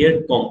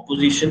mere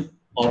composition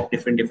of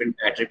different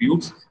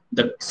attributes.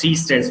 The C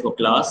stands for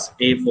class,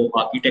 A for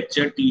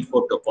architecture, T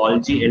for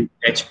topology, and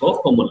H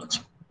for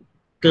homology.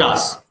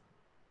 Class.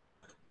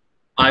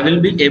 I will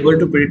be able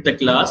to predict the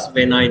class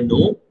when I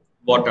know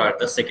what are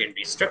the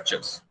secondary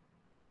structures.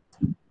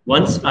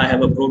 Once I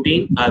have a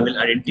protein, I will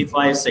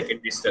identify a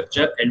secondary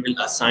structure and will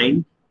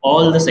assign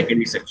all the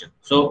secondary structure.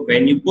 So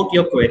when you put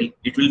your query,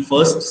 it will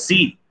first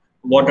see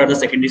what are the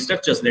secondary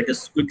structures. Let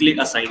us quickly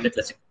assign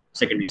the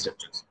secondary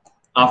structures.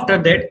 After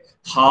that,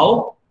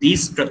 how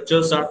these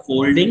structures are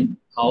folding,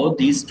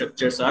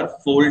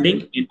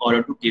 in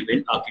order to give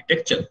an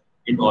architecture,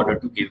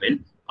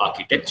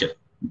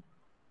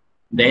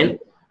 Then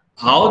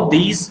how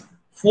these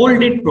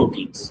folded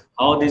proteins,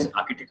 how these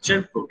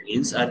architecture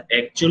proteins are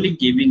actually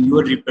giving you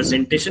a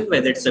representation,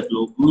 whether it's a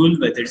globule,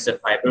 whether it's a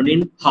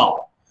fibronin,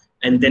 how.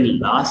 And then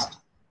last,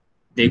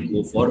 they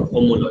go for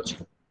homology.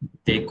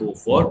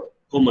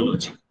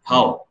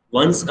 How?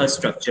 Once a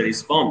structure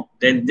is formed,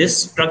 then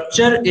this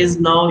structure is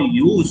now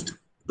used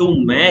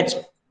to match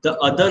the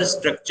other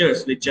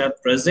structures which are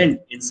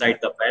present inside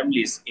the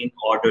families in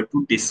order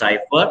to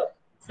decipher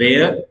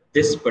where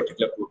this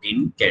particular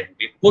protein can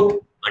be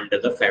put under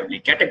the family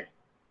category.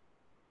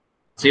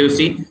 So you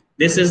see,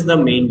 this is the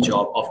main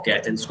job of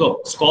cath and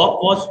SCOP.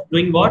 SCOP was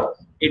doing what?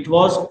 It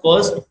was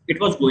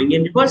going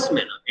in reverse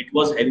manner. It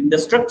was having the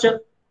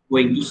structure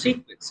going to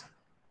sequence.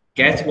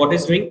 Cath, what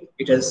is doing?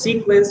 It has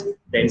sequence,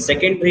 then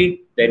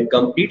secondary, then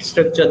complete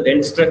structure,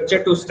 then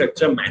structure to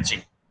structure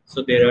matching.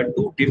 So there are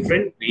two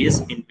different ways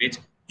in which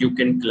you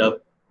can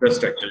club the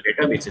structural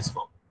databases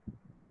form.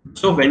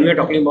 So when we are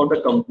talking about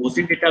the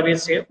composite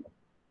database here,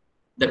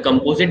 the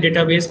composite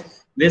database,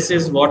 this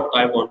is what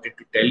I wanted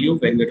to tell you.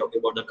 When we're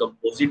talking about the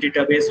composite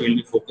database, we'll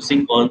be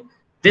focusing on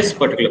this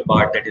particular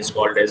part that is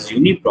called as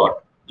UniProt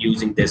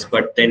using this.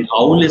 But then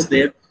OWL is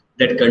there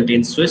that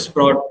contains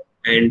SwissProt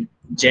and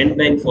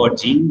GenBank for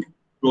gene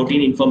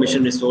protein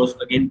information resource.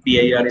 Again,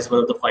 PIR is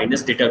one of the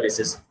finest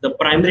databases, the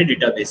primary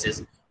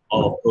databases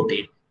of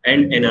protein,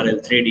 and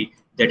NRL3D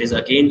that is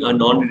again a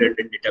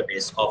non-redundant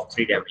database of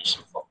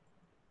three-dimensional form.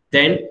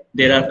 Then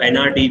there are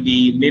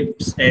NRDB,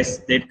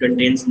 MIPS that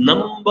contains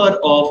number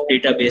of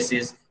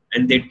databases,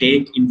 and they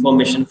take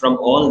information from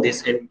all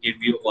this and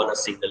give you on a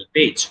single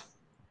page.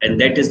 And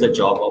that is the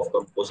job of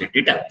composite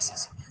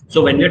databases.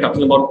 So when we are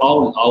talking about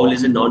OWL, OWL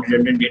is a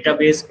non-redundant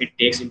database. It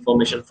takes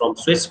information from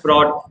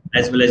SwissProt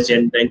as well as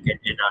GenBank and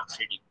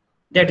NR3D.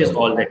 That is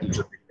all that you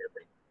should be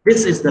remembering.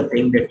 This is the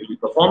thing that we'll be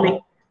performing.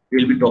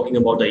 We'll be talking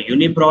about the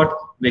UniProt,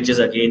 which is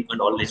again a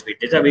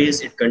knowledge-based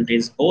database. It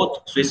contains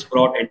both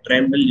SwissProt and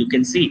Tremble. You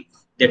can see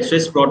that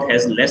SwissProt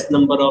has less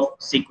number of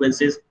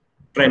sequences.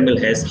 Tremble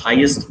has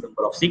highest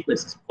number of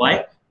sequences.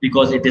 Why?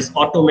 Because it is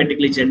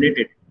automatically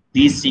generated.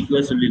 These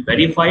sequences will be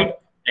verified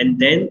and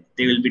then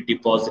they will be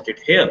deposited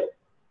here.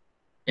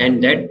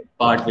 And that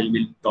part we'll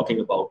be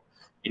talking about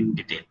in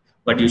detail.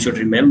 But you should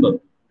remember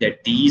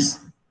that these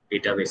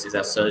databases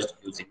are searched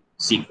using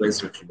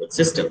sequence retrieval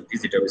system.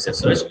 These databases are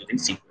searched using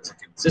sequence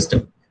retrieval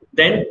system.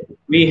 Then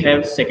we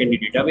have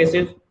secondary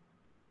databases.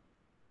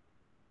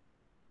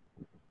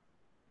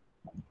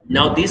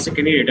 Now these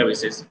secondary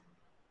databases,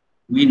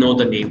 we know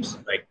the names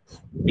like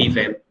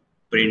PFAM,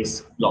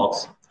 prints,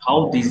 logs,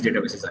 how these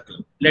databases are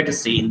clubbed. Let us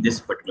see in this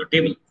particular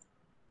table.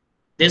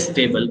 This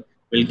table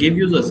will give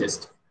you the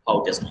gist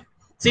how it is done.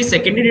 See,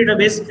 secondary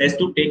database has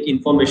to take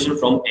information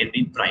from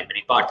every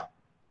primary part.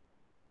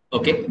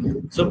 Okay,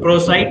 so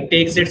ProSite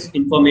takes its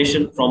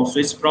information from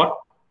SwissProt,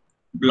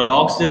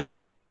 blogs.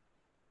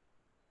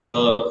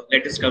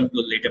 Let us come to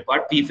the later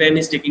part. PFAM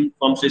is taking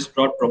from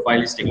SwissProt,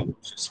 profile is taking from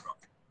SwissProt.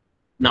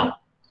 Now,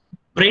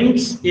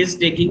 prints is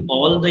taking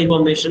all the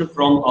information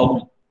from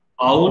OWL.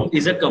 OWL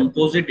is a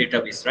composite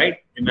database, right?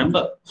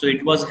 Remember, so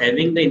it was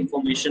having the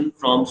information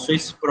from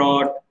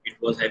SwissProt, it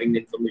was having the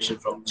information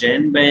from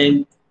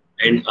GenBank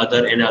and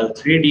other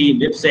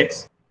NL3D,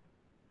 MIPSX.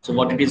 So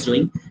what it is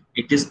doing,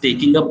 it is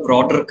taking a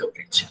broader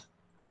coverage.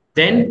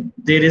 Then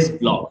there is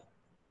blog.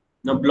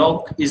 Now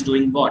blog is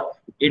doing what?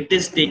 It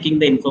is taking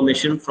the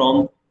information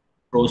from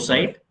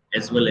ProSite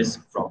as well as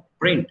from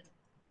print.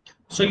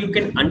 So you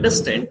can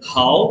understand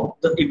how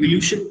the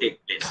evolution takes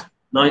place.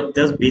 Now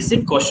the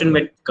basic question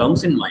that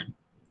comes in mind,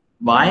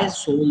 why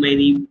so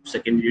many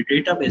secondary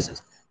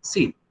databases?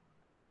 See,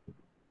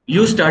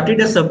 you started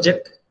a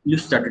subject, you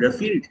started a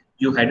field,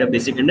 you had a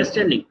basic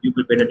understanding, you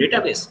prepared a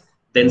database,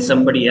 then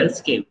somebody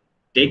else came,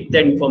 take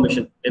that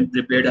information and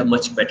prepared a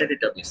much better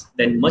database,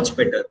 then much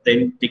better,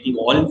 then taking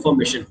all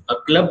information, a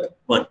clubbed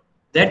one.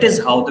 That is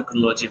how the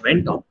chronology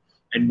went on.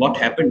 And what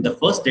happened, the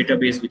first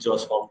database which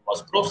was formed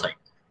was ProSite.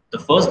 The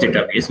first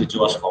database which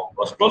was formed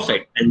was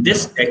ProSite. And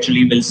this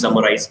actually will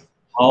summarize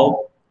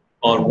how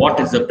or what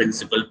is the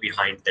principle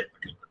behind that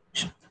particular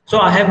condition. So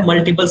I have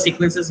multiple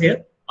sequences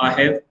here. I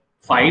have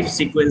 5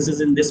 sequences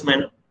in this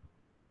manner.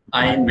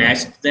 I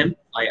matched them,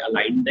 I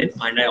aligned them,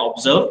 and I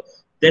observed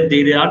that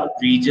there are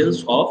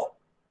regions of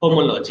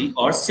homology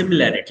or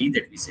similarity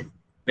that we say.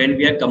 When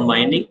we are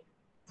combining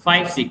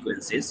 5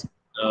 sequences,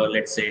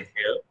 let's say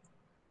here,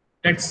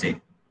 Let's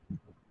say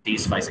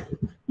these 5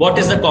 segments. What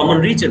is the common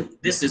region?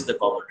 This is the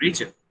common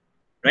region,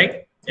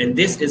 right? And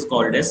this is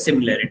called as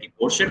similarity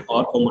portion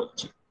or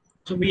homology.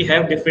 So we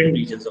have different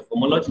regions of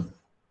homology.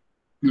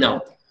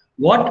 Now,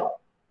 what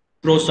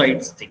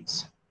ProCites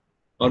thinks,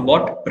 or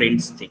what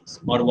prints thinks,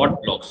 or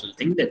what blocks will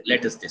think, that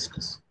let us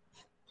discuss.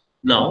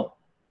 Now,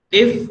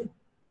 if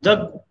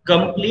the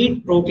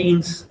complete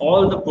proteins,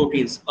 all the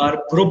proteins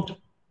are grouped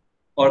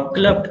or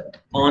clubbed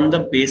on the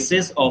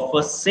basis of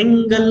a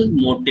single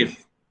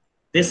motif,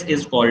 this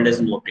is called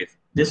as motif.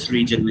 This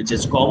region, which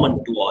is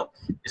common to all,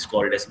 is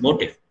called as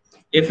motif.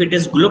 If it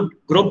is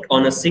grouped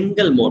on a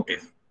single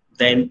motif,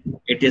 then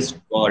it is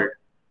called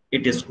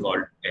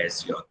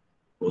as your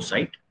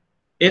oocyte.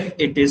 If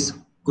it is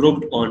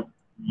grouped on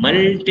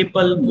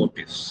multiple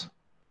motifs,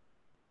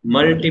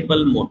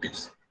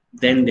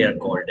 then they are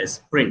called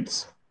as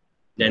prints.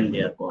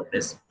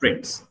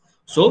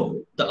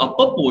 So the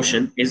upper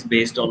portion is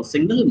based on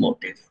single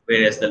motif,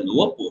 whereas the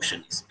lower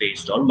portion is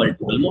based on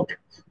multiple motif.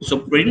 So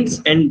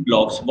prints and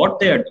blocks, what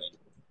they are doing,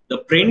 the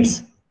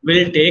prints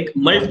will take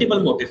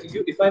multiple motifs.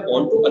 If I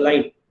want to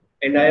align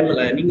and I am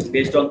aligning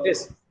based on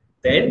this,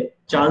 then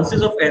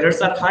chances of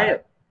errors are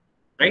higher,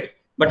 right?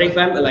 But if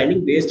I'm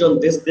aligning based on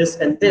this,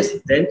 and this,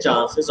 then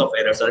chances of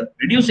errors are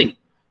reducing.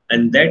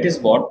 And that is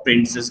what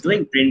Prince is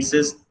doing. Prince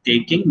is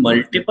taking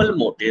multiple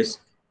motifs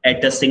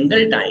at a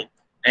single time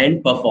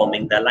and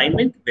performing the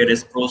alignment,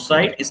 whereas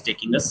ProCite is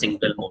taking a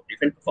single motif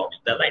and performing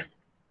the alignment.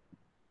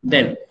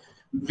 Then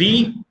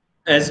we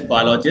as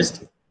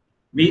biologists,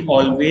 we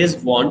always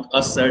want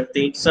a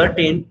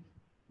certain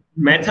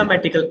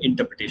mathematical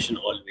interpretation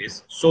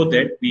always, so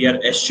that we are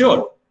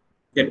assured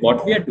that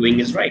what we are doing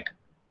is right.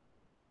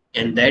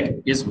 And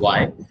that is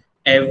why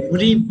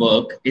every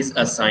work is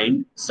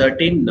assigned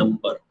certain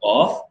number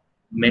of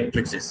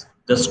matrices,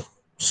 the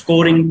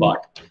scoring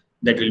part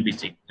that will be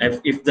seen.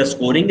 If the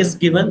scoring is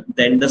given,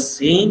 then the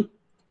same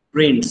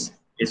prints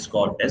is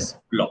called as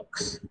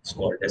blocks.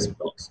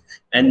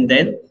 And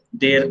then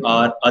there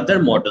are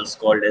other models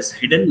called as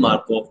hidden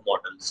Markov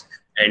models,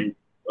 and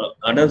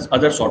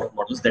other sort of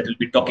models that will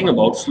be talking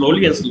about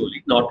slowly and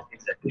slowly, not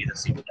exactly the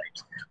same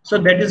types. So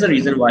that is the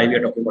reason why we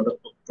are talking about the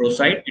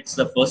ProCite. It's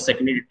the first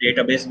secondary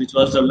database which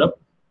was developed.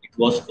 It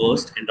was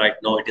first, and right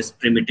now it is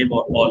primitive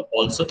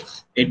also.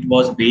 It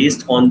was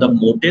based on the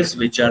motifs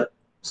which are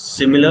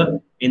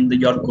similar in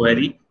your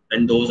query,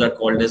 and those are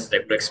called as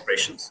regular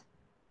expressions.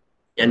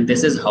 And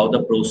this is how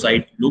the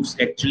ProCite looks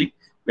actually.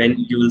 When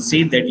you will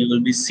see that, you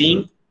will be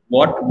seeing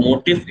what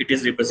motif it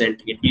is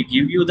representing. It will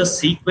give you the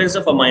sequence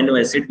of amino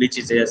acid which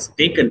is has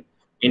taken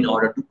in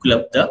order to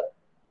club the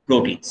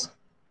proteins.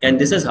 And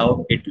this is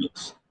how it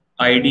looks.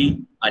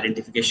 ID,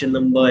 identification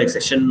number,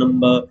 accession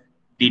number,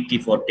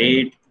 DT for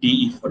date,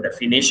 DE for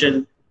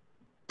definition.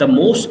 The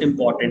most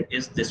important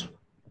is this one.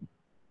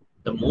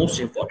 The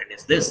most important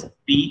is this,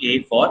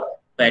 PA for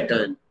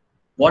pattern.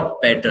 What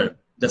pattern?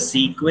 The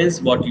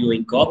sequence what you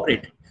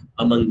incorporate.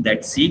 Among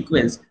that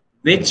sequence,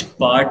 which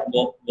part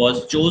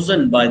was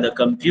chosen by the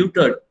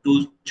computer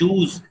to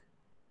choose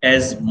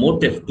as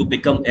motif, to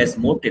become as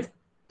motif.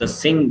 The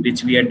thing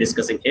which we are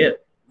discussing here,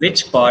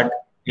 which part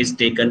is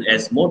taken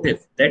as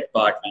motif, that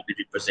part will be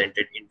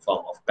represented in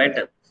form of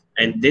pattern.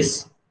 And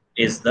this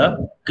is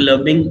the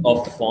clubbing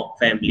of the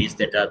families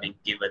that are being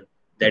given,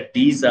 that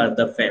these are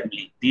the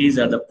family, these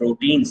are the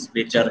proteins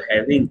which are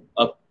having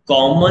a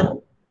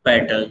common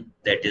pattern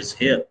that is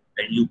here,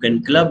 and you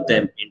can club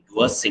them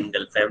into a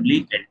single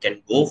family and can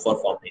go for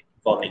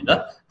forming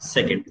a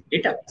second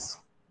database.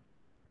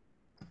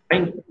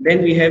 And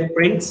then we have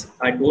prints.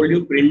 I told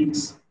you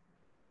prints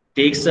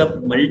takes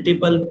up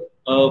multiple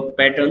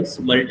patterns,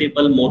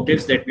 multiple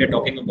motifs that we are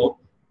talking about.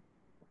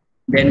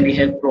 Then we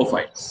have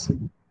profiles.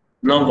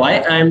 Now, why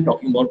I am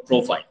talking about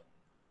profile?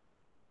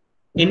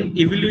 In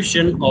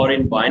evolution or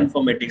in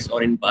bioinformatics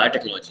or in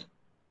biotechnology,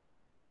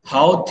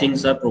 how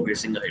things are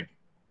progressing ahead.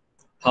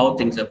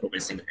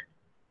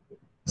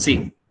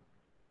 See,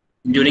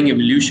 during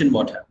evolution,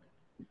 what happened?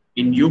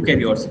 In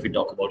eukaryotes, if we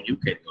talk about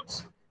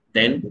eukaryotes,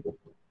 then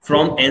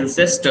from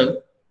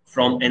ancestors,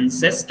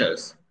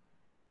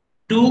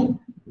 two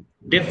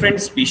different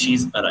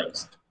species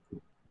arise.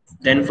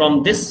 Then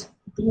from this,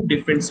 two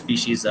different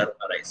species are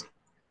arising.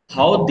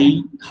 How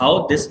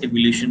this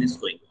evolution is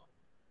going on?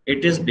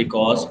 It is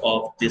because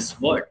of this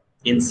word,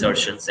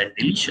 insertions and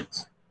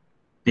deletions.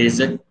 There is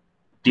a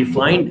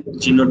defined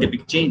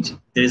genotypic change.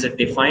 There is a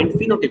defined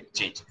phenotypic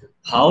change.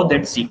 How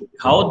that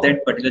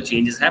particular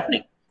change is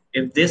happening.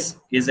 If this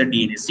is a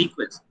DNA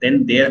sequence,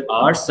 then there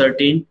are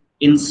certain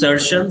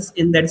insertions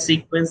in that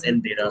sequence,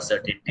 and there are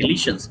certain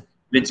deletions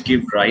which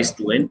give rise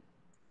to an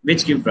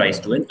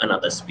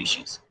another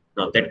species.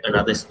 Now that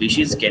another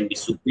species can be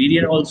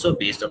superior also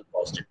based on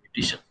cross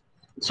repetition.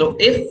 So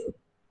if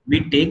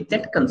we take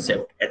that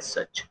concept as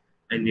such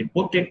and we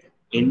put it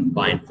in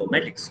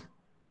bioinformatics,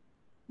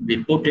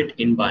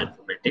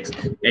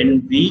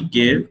 and we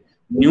give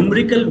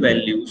numerical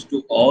values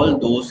to all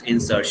those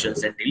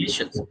insertions and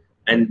deletions,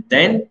 and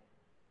then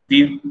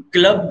we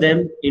club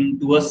them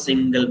into a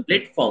single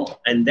platform,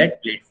 and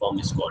that platform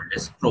is called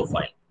as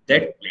profile.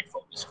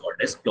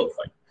 as block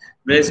file.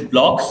 Whereas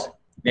blocks,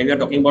 when we are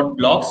talking about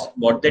blocks,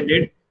 what they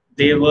did,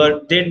 they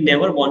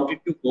never wanted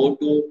to go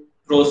to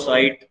pro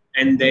site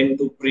and then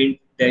to print,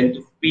 then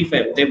to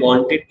pfm. They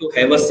wanted to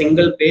have a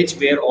single page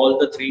where all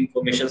the three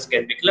informations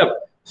can be clubbed.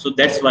 So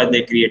that's why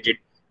they created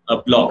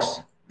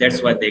blocks.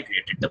 That's why they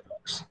created the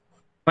blocks.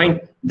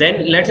 Fine.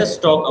 Then let us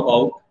stop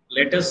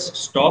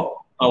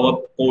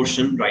our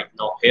portion right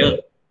now here,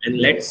 and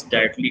let's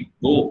directly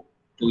go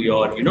to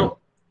your,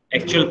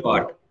 actual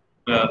part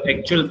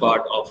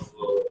of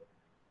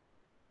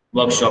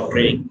workshop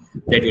training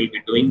that you'll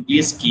be doing.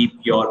 Please keep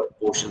your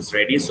portions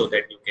ready so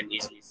that you can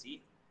easily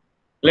see.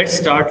 Let's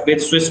start with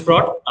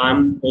SwissProt.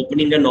 I'm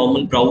opening a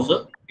normal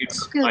browser.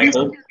 Excuse I me.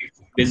 hope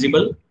it's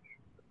visible.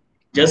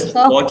 Just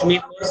Sir, watch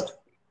me first.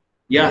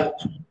 Yeah,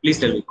 please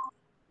tell me.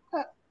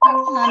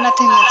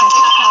 nothing, nothing.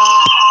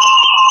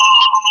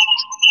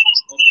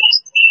 Okay.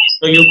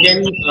 So you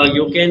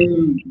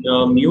can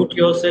mute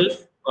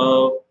yourself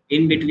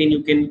in between.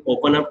 You can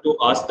open up to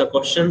ask the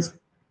questions.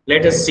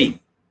 Let us see.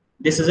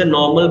 This is a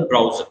normal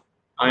browser.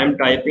 I am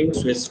typing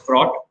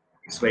SwissProt.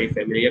 It's very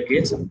familiar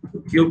case.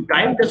 If you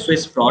type the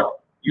SwissProt,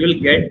 you will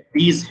get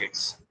these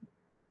hits.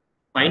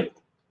 Fine.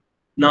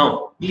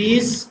 Now,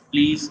 please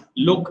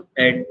look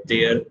at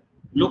their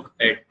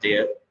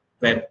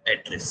web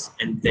address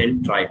and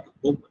then try to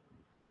open.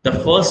 The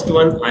first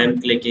one I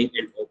am clicking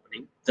and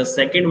opening. The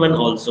second one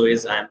also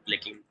is I am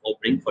clicking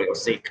opening for your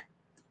sake.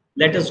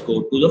 Let us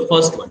go to the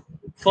first one.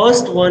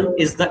 First one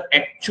is the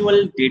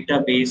actual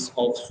database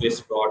of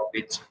SwissProt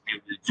which we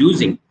will be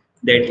using.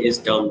 That is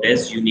termed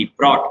as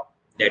UniProt.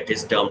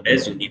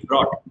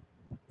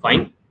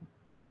 Fine.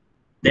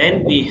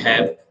 Then we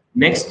have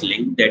next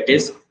link, that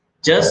is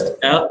just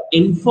a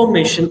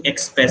information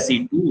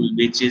XPASI tool,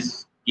 which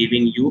is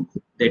giving you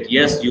that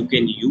yes, you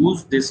can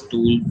use this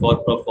tool for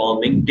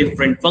performing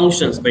different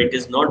functions, but it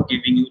is not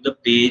giving you the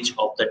page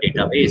of the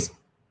database.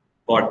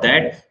 For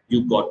that,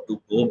 you got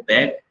to go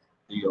back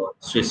to your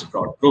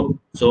SwissProt group.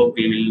 So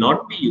we will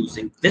not be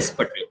using this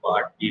particular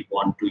part. We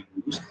want to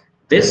use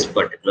this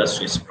particular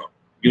SwissProt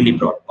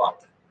UniProt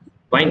part.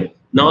 Fine.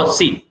 Now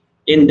see,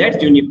 in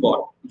that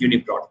UniProt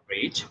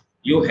page,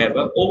 you have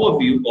an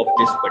overview of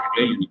this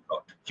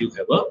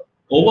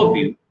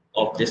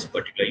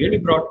particular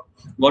UniProt.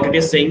 What it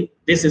is saying,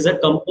 this is a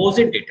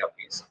composite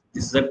database.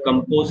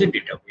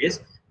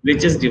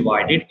 Which is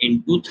divided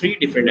into three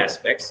different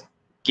aspects.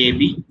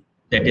 KB,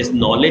 that is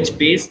knowledge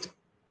based.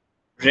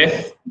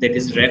 Ref, that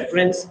is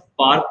reference.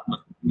 Park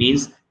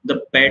means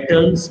the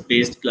patterns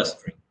based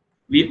clustering.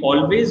 We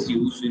always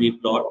use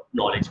UniProt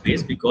knowledge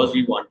base because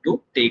we want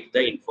to take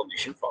the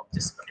information from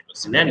this particular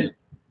scenario.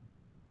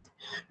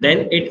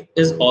 Then it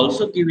is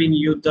also giving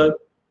you the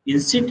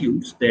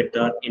institutes that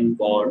are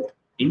involved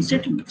in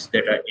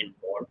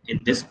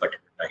this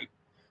particular type,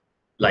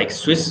 like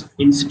Swiss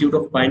Institute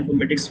of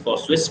Bioinformatics for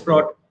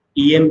SwissProt,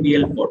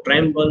 EMBL for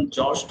Tremble,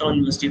 Georgetown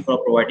University for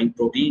providing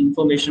protein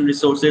information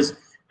resources,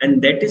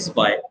 and that is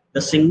why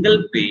the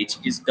single page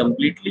is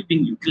completely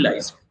being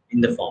utilized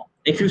in the form.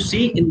 If you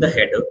see in the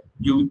header,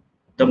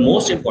 the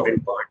most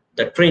important part,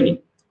 the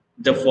training.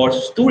 For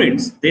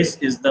students, this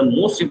is the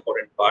most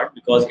important part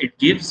because it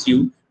gives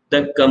you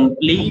the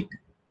complete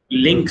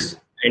links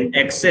and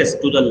access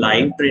to the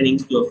live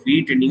trainings, to the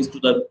free trainings, to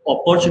the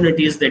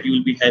opportunities that you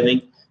will be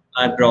having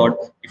abroad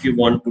if you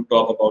want to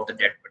talk about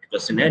that particular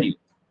scenario.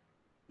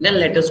 Then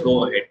let us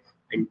go ahead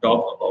and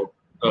talk about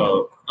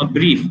a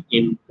brief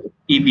in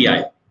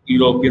EBI,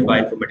 European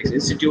Bioinformatics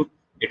Institute.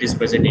 It is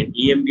present in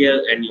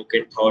EMBL, and you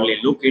can thoroughly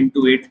look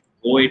into it,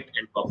 go it,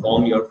 and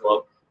perform your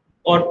work,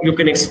 or you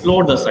can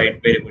explore the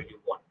site wherever you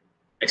want to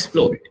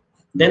explore it.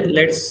 Then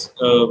let's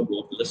go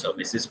to the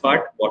services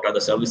part. What are the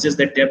services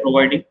that they are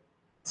providing?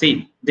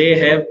 See, they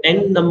have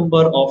n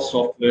number of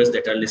softwares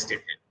that are listed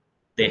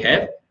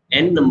here.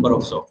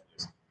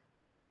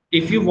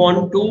 If you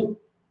want to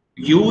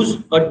use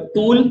a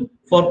tool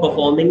for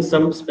performing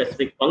some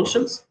specific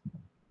functions,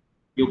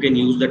 you can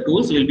use the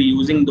tools. We'll be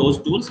using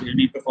those tools. We'll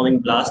be performing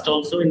BLAST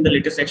also in the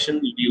later section.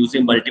 We'll be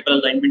using multiple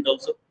alignment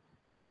also.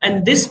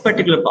 And this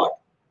particular part,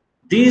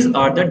 these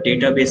are the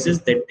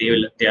databases that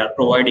they are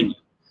providing you.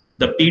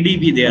 The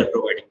PDB they are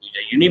providing you.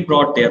 The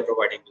UniProt they are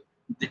providing you.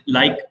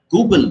 Like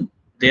Google,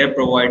 they are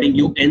providing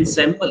you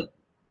Ensemble,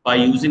 by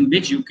using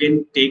which you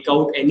can take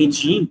out any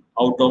gene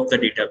out of the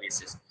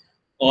databases.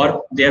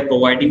 Or they are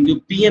providing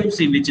you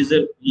PMC, which is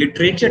a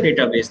literature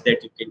database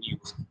that you can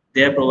use.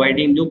 They are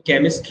providing you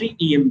chemistry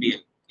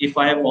EMBL. If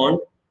I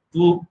want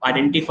to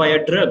identify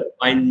a drug,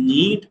 I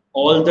need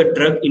all the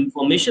drug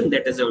information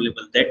that is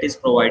available. That is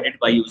provided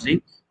by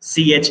using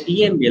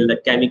CHEMBL,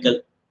 the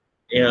chemical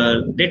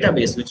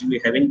database, which will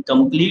be having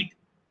complete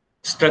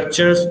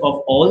structures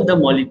of all the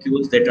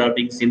molecules that are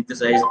being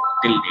synthesized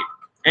till date.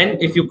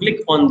 And if you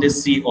click on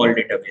this see all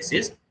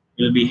databases,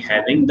 you'll be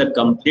having the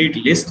complete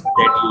list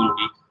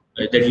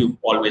that you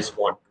always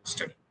want to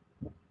study.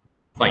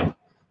 Fine.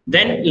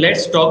 Then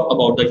let's talk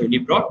about the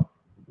UniProt.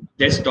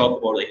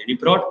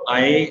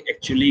 I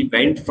actually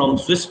went from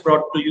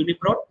SwissProt to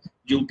UniProt.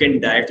 You can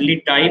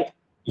directly type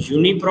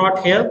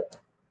UniProt here,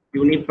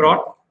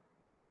 UniProt,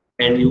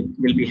 and you'll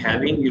be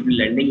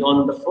landing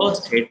on the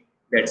first hit.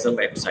 That's a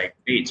website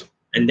page,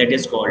 and that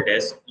is called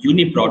as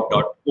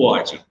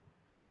uniprot.org.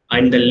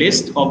 And the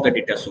list of the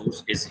data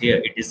source is here.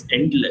 It is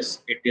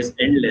endless. It is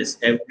endless.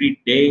 Every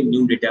day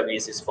new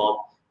database is formed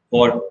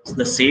for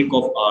the sake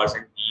of ours,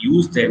 and we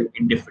use them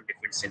in different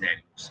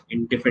scenarios.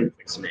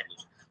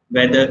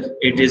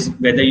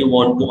 Whether you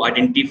want to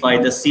identify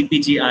the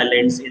CPG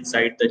islands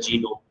inside the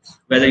genome,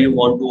 whether you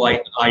want to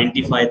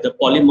identify the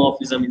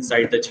polymorphism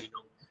inside the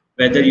genome,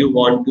 whether you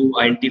want to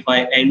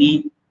identify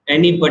any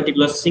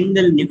particular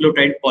single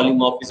nucleotide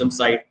polymorphism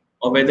site,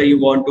 or whether you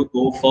want to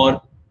go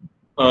for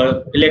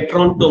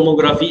electron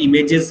tomography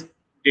images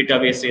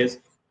databases,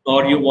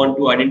 or you want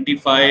to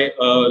identify,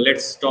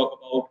 let's talk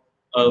about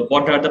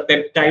what are the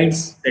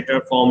peptides that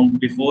are formed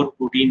before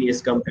protein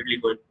is completely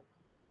going.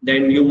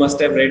 Then you must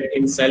have read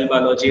in cell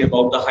biology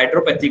about the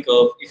hydropathy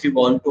curve. If you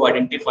want to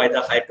identify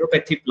the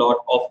hydropathy plot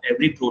of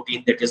every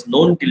protein that is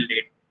known till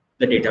date,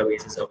 the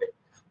database is available.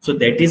 So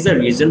that is the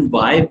reason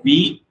why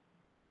we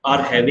are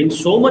having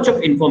so much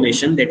of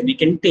information that we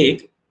can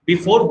take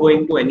before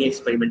going to any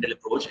experimental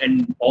approach,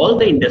 and all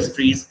the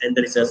industries and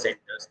the research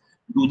centers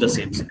do the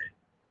same scenario.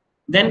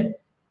 Then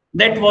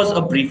that was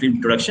a brief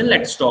introduction.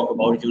 Let's talk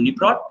about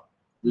UniProt.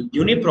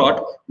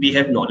 UniProt, we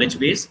have knowledge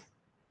base.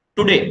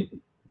 Today,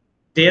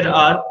 there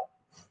are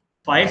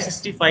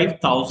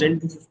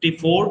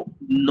 565,054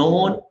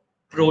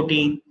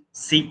 non-protein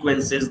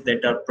sequences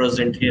that are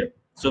present here.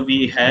 So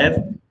we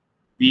have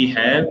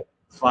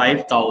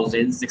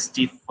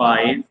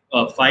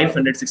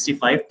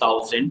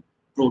 565,000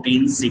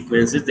 protein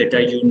sequences that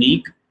are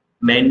unique,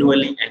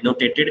 manually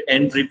annotated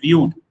and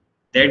reviewed.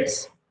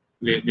 That's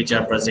which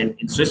are present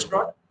in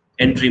SwissProt,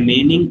 and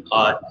remaining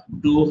are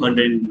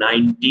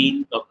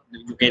 219.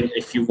 You can,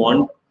 if you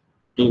want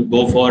to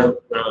go for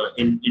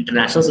in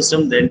international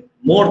system, then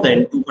more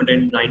than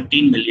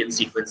 219 million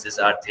sequences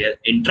are there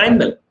in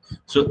Tremble.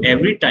 So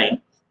every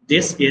time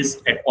this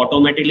is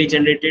automatically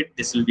generated,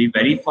 this will be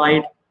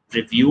verified,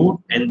 reviewed,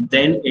 and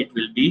then it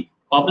will be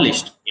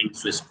published in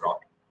SwissProt.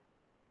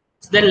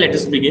 So then let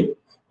us begin.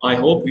 I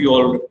hope you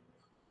all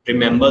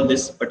remember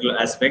this particular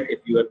aspect if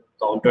you have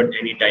counted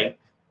any time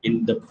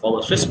in the form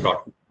of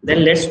SwissProt.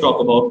 Then let's talk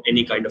about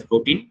any kind of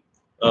protein.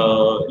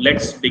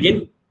 Let's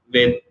begin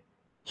with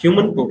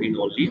human protein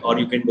only, or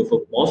you can go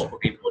for mouse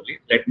protein only.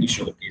 Let me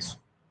showcase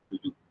to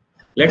you.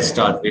 Let's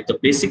start with the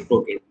basic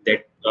protein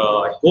that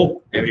I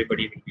hope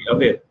everybody will be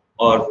aware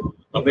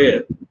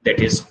that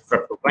is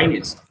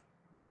fructokinase.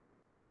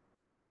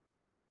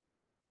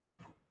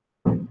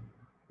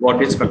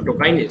 What is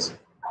fructokinase?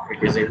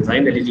 It is an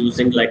enzyme that is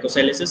using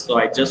glycosylases. So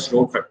I just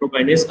wrote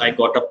fructokinase. I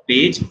got a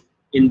page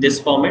in this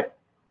format.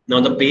 Now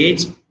the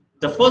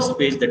first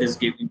page that is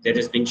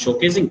being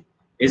showcasing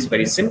is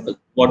very simple.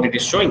 What it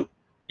is showing,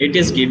 it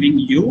is giving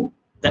you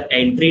the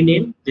entry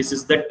name. This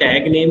is the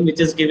tag name which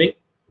is giving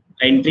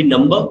entry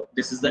number.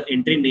 This is the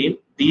entry name.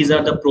 These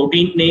are the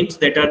protein names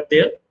that are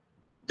there.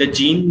 The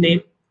gene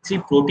name. See,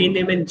 protein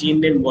name and gene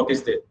name. What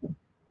is there?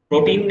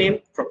 Protein name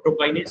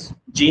fructokinase.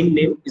 Gene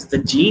name is the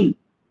gene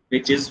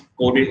which is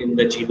coded in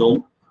the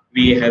genome.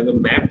 We have a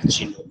mapped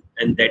genome,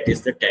 and that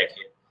is the tag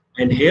here.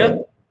 And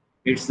here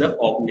it's the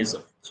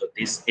organism. So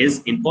this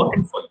is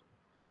important for you.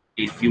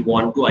 If you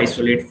want to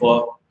isolate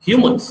for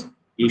humans,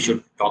 you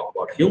should talk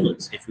about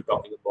humans. If you're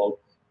talking about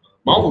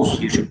mouse,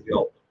 you should be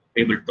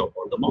able to talk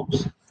about the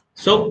mouse.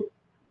 So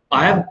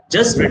I have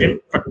just written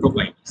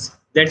fructokinase.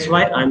 That's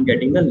why I'm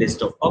getting the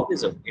list of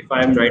organisms. If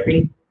I am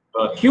writing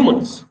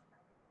humans,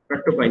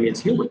 fructokinase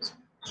humans.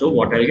 So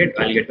what I'll get?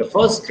 I'll get the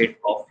first hit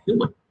of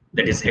human,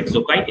 that is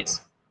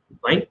hexokinase,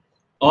 right?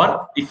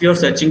 Or if you're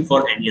searching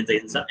for any other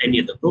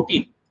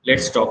protein,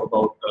 let's talk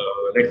about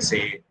let's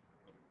say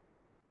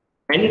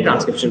any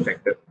transcription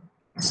factor,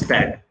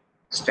 STAT.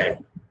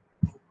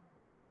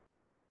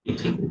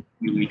 You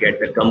will get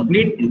the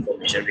complete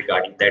information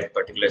regarding that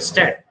particular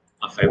STAT.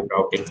 If I'm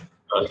routing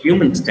a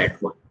human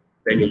STAT1,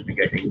 then you'll be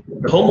getting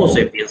the Homo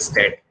sapiens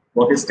STAT.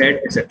 What is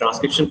STAT? It's a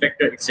transcription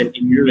factor. It's an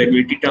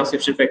immunoregulatory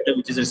transcription factor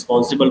which is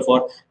responsible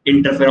for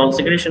interferon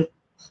secretion.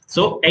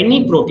 So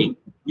any protein,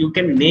 you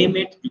can name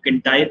it, you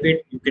can type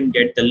it, you can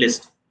get the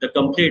list, the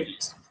complete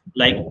list.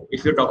 Like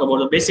if you talk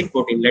about a basic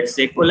protein, let's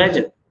say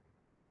collagen,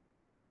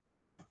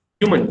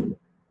 human,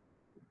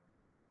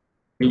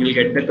 you will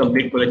get the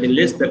complete collagen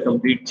list, the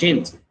complete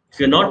chains. If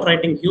you're not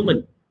writing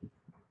human,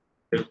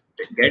 you'll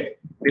get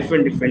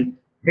different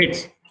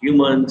hits,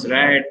 humans,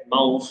 rat,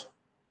 mouse,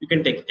 you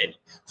can take any.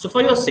 So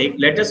for your sake,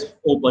 let us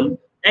open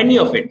any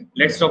of it.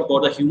 Let's talk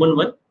about the human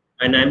one,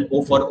 and I'm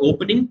for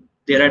opening.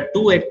 There are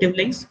two active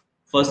links.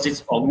 First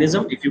is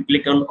organism. If you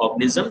click on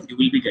organism, you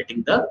will be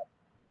getting the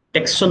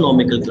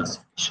taxonomical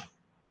classification.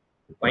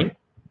 Fine.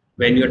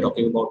 When you are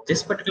talking about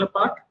this particular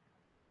part,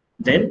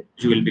 then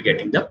you will be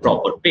getting the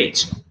proper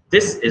page.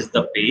 This is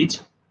the page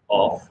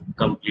of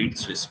complete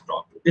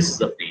SwissProt. This is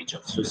the page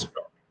of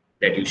SwissProt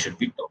that you should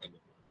be talking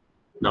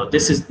about. Now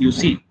this is, you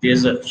see,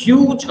 there's a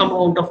huge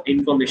amount of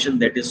information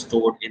that is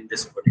stored in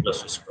this particular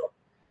SwissProt,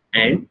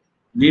 and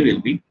we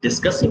will be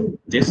discussing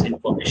this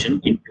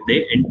information in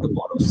today and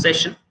tomorrow's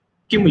session.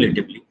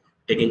 cumulatively,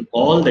 taking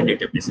all the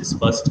databases,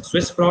 first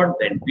Swiss prod,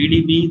 then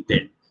PDB,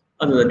 then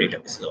other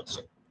databases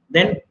also.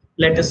 Then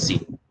let us see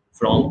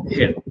from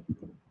here.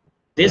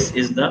 This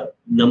is the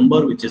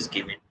number which is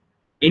given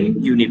in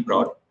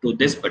UniProt to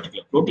this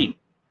particular protein.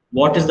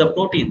 What is the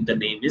protein? The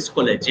name is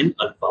collagen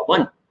alpha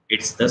 1.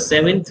 It's the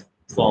seventh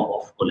form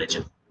of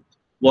collagen.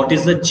 What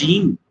is the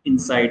gene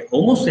inside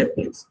Homo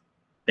sapiens?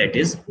 That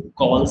is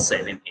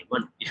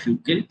col7a1. If you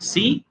can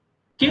see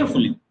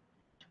carefully,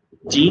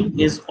 gene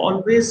is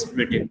always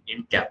written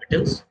in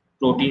capitals.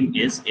 Protein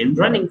is in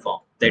running form.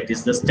 That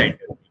is the standard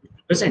we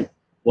represent.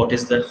 What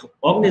is the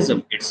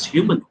organism? It's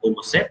human,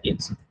 Homo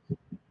sapiens.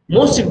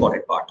 Most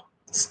important part,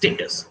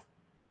 status.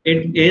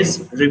 It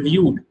is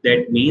reviewed.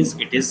 That means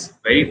it is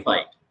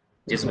verified.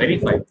 It is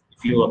verified.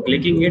 If you are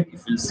clicking it,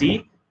 if you will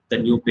see, the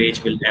new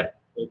page will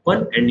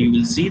open and you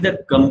will see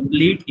the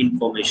complete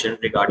information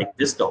regarding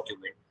this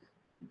document,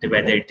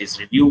 whether it is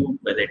reviewed,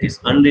 whether it is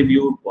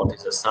unreviewed, what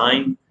is the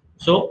sign.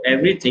 So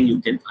everything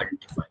you can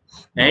identify.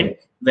 And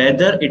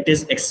whether it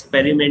is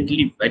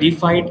experimentally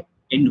verified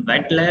in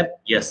wet lab,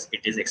 yes,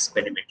 it is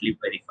experimentally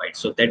verified.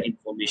 So that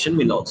information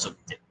will also be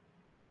there.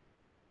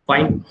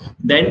 Fine.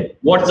 Then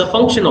what's the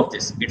function of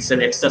this? It's an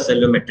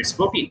extracellular matrix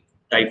protein,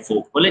 type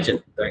 4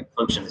 collagen. The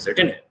function is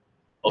written here.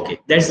 Okay,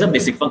 that's the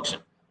basic function.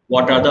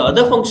 What are the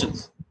other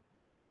functions?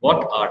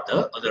 What are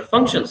the other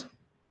functions?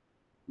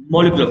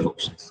 Molecular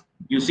functions.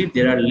 You see,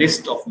 there are a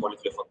list of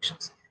molecular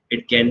functions.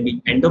 It can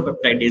be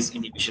endopeptidase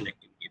inhibition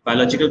activity.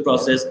 Biological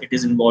process, it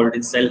is involved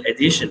in cell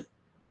adhesion.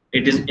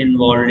 It is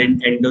involved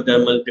in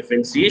endodermal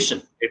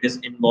differentiation. It is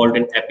involved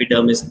in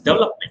epidermis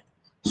development.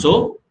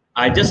 So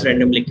I just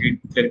randomly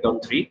clicked on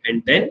 3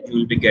 and then you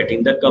will be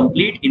getting the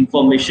complete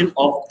information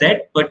of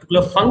that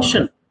particular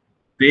function,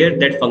 where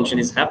that function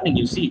is happening.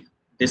 You see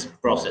this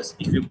process.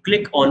 If you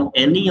click on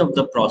any of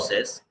the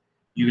process,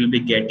 you will be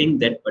getting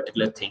that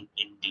particular thing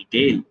in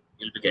detail.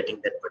 You'll be getting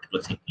that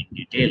particular thing in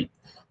detail.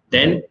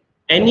 Then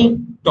any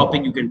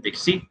topic you can pick.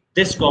 See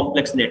this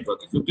complex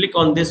network. If you click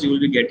on this, you will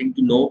be getting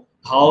to know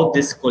how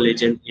this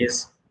collagen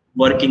is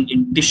working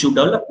in tissue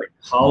development,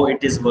 how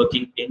it is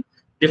working in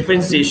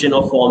differentiation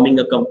or forming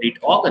a complete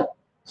organ.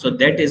 So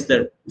that is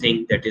the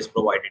thing that is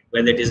provided,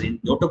 whether it is in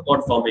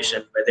notochord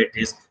formation, whether it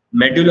is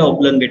medulla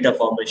oblongata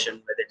formation,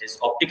 whether it is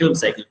optical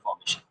cycle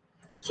formation.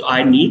 So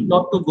I need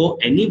not to go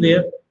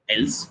anywhere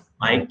else.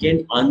 I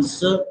can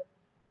answer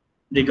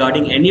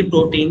regarding any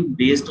protein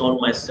based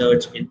on my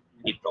search in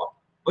UniProt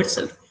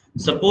itself.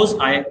 Suppose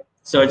I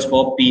search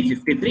for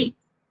P53,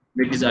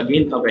 which is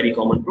again a very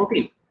common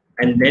protein,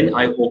 and then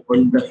I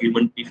open the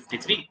human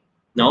P53.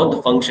 Now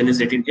the function is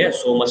written here,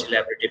 so much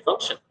elaborative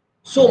function,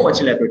 so much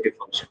elaborative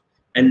function.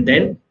 And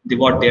then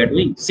what they are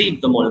doing, see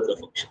the molecular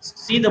functions,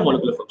 see the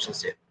molecular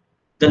functions here.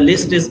 The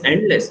list is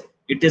endless.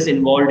 It is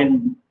involved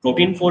in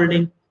protein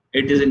folding.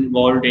 It is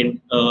involved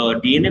in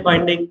DNA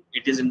binding.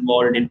 It is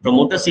involved in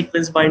promoter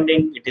sequence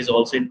binding. It is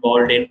also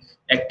involved in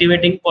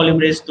activating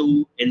polymerase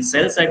 2, in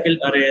cell cycle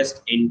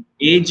arrest, in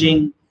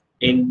aging,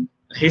 in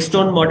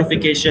histone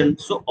modification.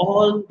 So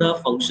all the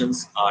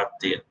functions are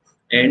there.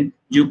 And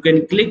you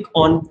can click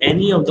on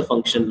any of the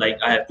function, like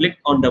I have clicked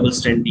on double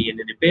strand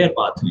DNA repair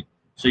pathway.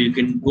 So you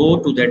can go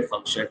to that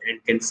function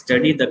and can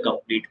study the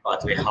complete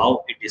pathway,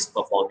 how it is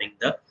performing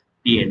the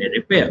DNA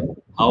repair,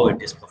 how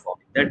it is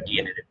performing the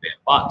DNA repair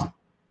path.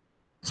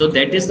 So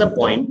that is the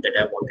point that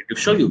I wanted to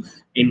show you.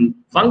 In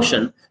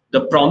function,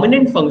 the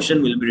prominent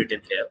function will be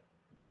written here.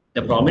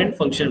 The prominent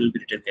function will be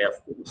written here,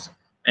 of course.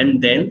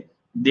 And then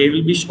they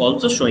will be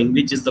also showing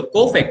which is the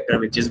cofactor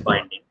which is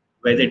binding,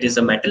 whether it is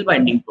a metal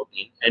binding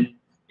protein. And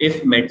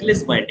if metal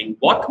is binding,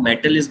 what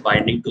metal is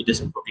binding to this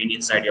protein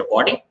inside your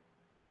body?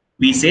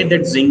 We say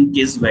that zinc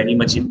is very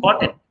much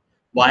important.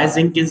 Why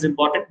zinc is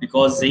important?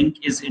 Because zinc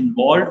is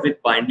involved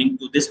with binding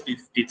to this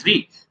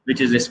P53, which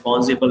is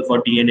responsible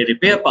for DNA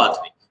repair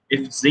pathway.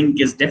 If zinc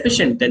is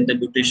deficient, then the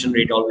mutation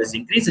rate always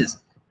increases.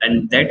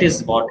 And that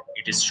is what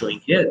it is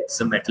showing here.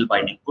 It's a metal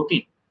binding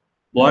protein.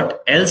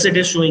 What else it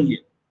is showing here?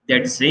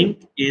 That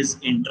zinc is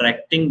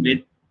interacting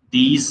with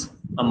these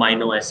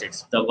amino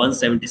acids, the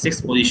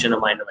 176 position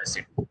amino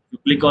acid. You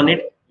click on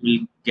it,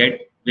 you will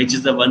get which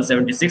is the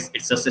 176.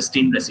 It's a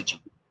cysteine residue.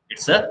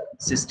 It's a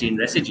cysteine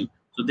residue.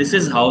 So this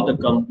is how the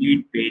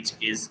complete page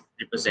is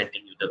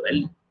representing you the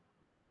value.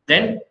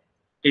 Then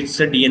it's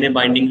a DNA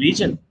binding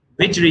region.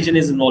 Which region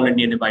is involved in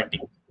DNA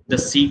binding? The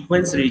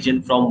sequence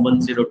region from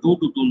 102 to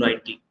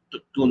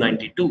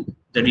 292.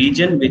 The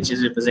region which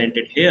is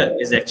represented here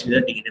is actually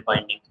the DNA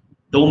binding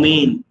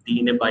domain,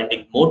 DNA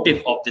binding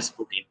motif of this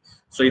protein.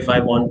 So if I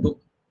want to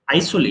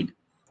isolate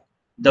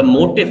the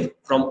motif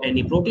from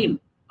any protein,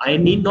 I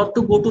need not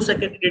to go to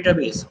secondary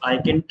database. I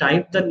can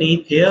type the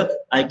name here.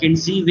 I can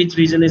see which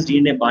region is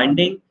DNA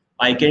binding.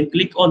 I can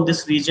click on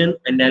this region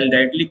and I'll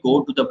directly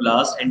go to the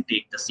BLAST and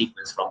take the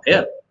sequence from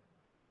here.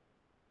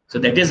 So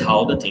that is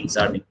how the things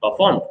are being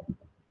performed.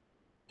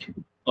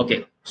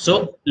 Okay,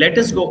 so let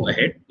us go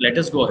ahead. Let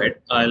us go ahead.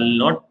 I'll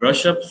not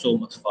brush up so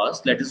much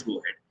fast. Let us go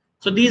ahead.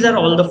 So these are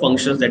all the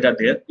functions that are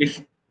there.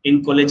 If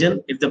in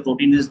collagen, if the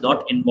protein is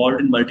not involved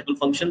in multiple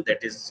function,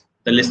 that is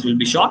the list will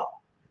be short.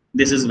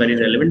 This is very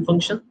relevant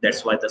function.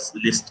 That's why this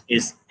list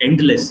is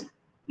endless.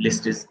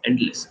 List is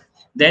endless.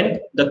 Then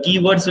the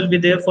keywords will be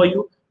there for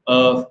you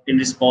in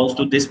response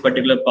to this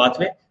particular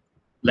pathway.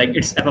 Like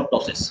it's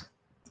apoptosis.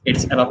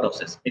 It's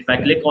apoptosis. If I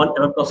click on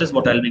apoptosis,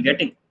 what I'll be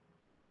getting?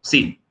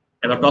 See,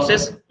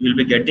 apoptosis, you will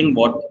be getting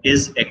what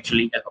is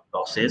actually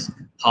apoptosis,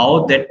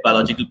 how that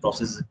biological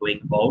process is going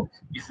about.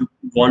 If you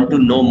want to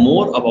know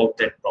more about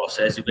that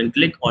process, you can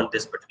click on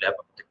this particular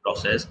apoptotic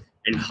process,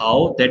 and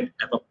how that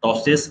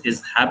apoptosis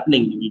is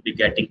happening. You will be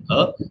getting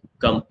a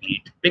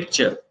complete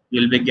picture.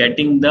 You will be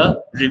getting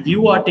the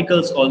review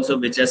articles also,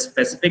 which are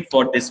specific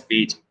for this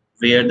page,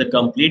 where the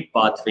complete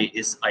pathway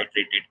is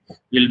iterated.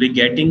 You'll be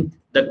getting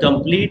the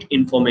complete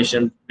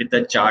information with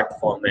the chart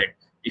format.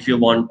 If you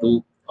want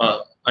to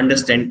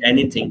understand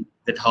anything,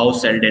 that how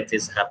cell death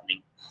is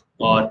happening,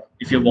 or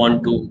if you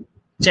want to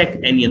check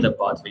any other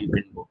pathway, you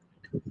can go.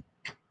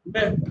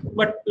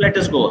 But let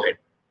us go ahead.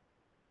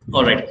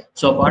 All right.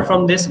 So apart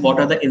from this, what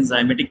are the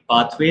enzymatic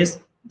pathways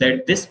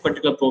that this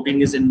particular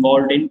protein is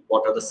involved in?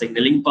 What are the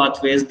signaling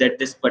pathways that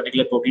this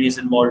particular protein is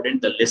involved in?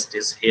 The list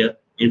is here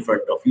in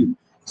front of you.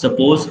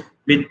 Suppose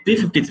with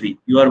P53,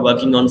 you are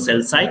working on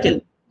cell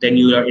cycle, then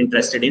you are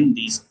interested in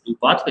these two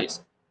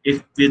pathways.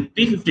 If with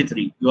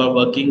P53, you are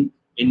working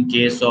in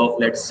case of,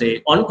 let's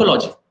say,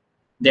 oncology,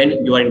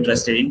 then you are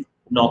interested in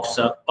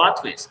NOXA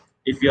pathways.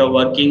 If you are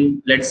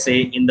working, let's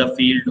say, in the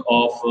field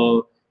of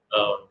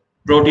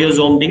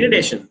proteasome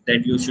degradation,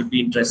 then you should be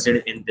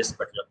interested in this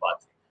particular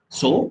pathway.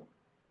 So,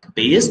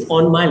 based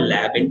on my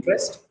lab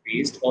interest,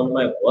 based on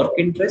my work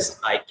interest,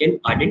 I can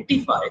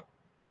identify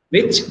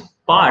which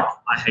part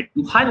I had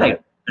to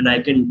highlight, and I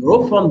can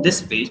go from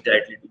this page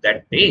directly to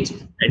that page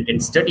and can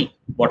study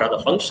what are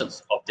the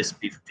functions of this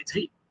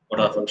P53, what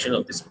are the functions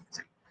of this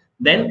P53.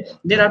 Then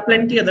there are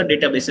plenty other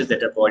databases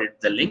that are provided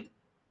the link.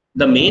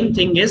 The main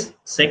thing is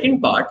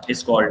second part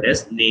is called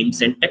as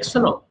names and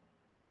taxonomy.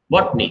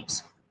 What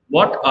names?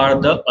 What are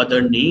the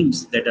other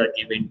names that are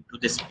given to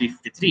this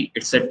P53?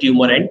 It's a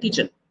tumor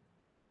antigen.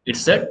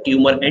 It's a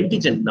tumor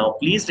antigen. Now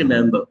please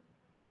remember,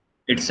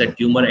 it's a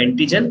tumor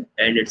antigen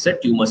and it's a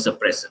tumor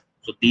suppressor.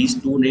 So these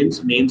two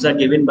names are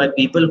given by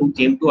people who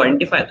came to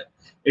identify them.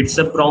 It's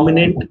a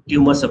prominent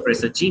tumor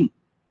suppressor gene.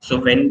 So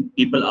when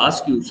people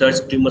ask you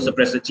search tumor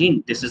suppressor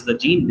gene, this is the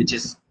gene which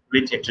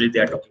actually they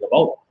are talking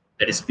about.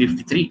 That is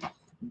P53.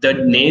 The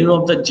name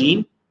of the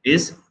gene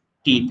is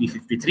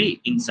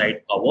TP53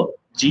 inside our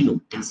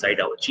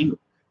genome.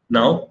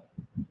 Now,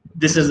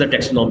 this is the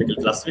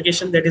taxonomical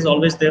classification that is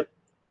always there.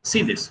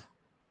 See this.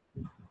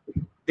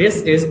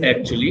 This is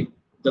actually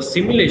the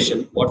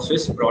simulation what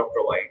Swiss Prot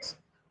provides.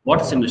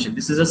 What simulation?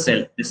 This is a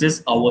cell. This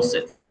is our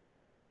cell.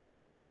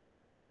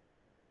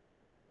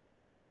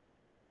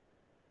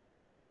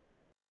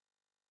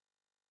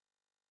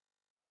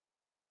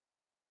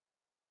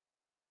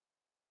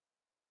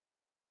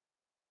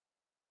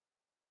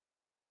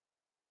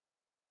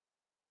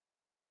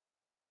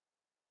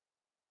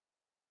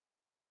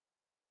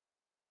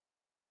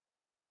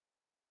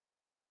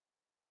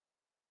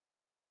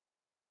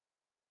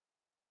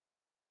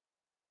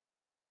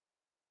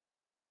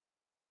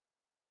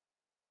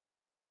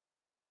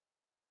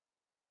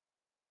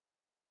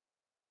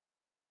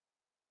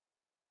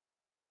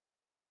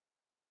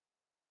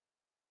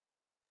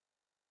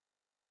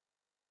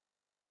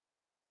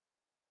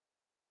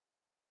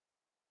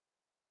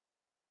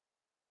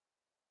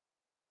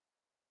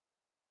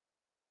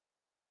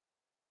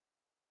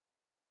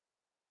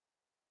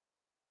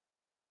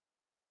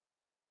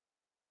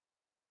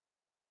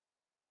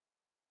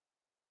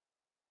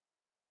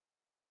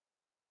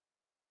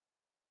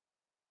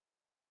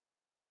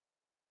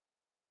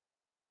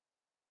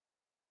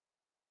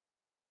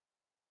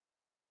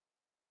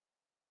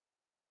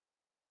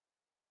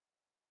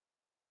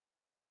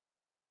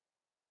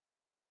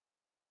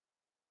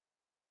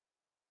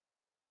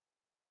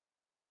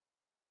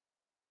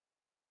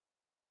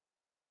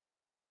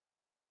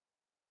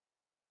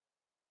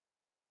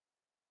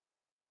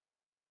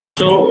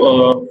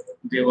 So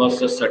there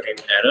was a certain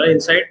error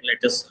inside.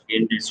 Let us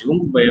again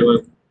resume where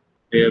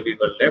we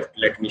were left.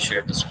 Let me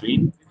share the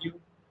screen with you.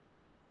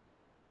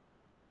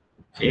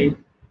 Okay,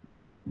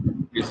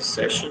 this is a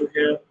session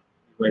here.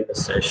 We're in the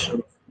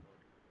session